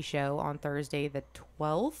Wenatchee show on Thursday the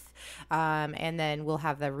 12th. And then we'll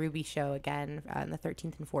have the Ruby show again on the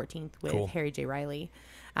 13th and 14th with Cool. Harry J. Riley.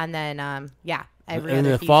 And then, every And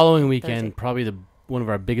other the few following weekend, Thursday. probably one of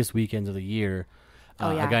our biggest weekends of the year,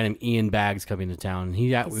 Oh, yeah. a guy named Ian Baggs coming to town.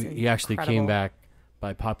 He actually came incredible. back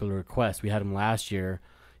by popular request. We had him last year.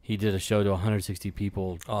 He did a show to 160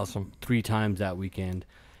 people Awesome. 3 times that weekend,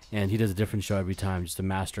 and he does a different show every time, just a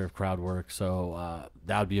master of crowd work. So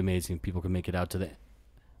that would be amazing if people could make it out to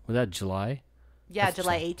was that July? Yeah, That's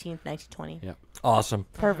July awesome. 18th, 1920. Yeah. Awesome.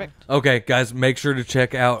 Perfect. Okay, guys, make sure to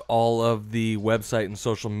check out all of the website and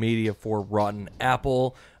social media for Rotten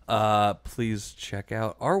Apple. Please check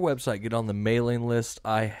out our website. Get on the mailing list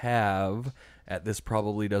I have at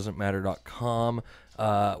thisprobablydoesn'tmatter.com.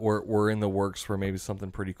 We're in the works for maybe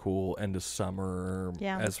something pretty cool end of summer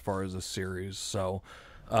as far as a series. So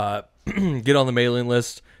get on the mailing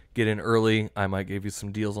list. Get in early. I might give you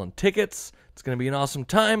some deals on tickets. It's going to be an awesome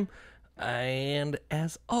time. And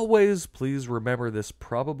as always, please remember this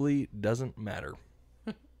probably doesn't matter.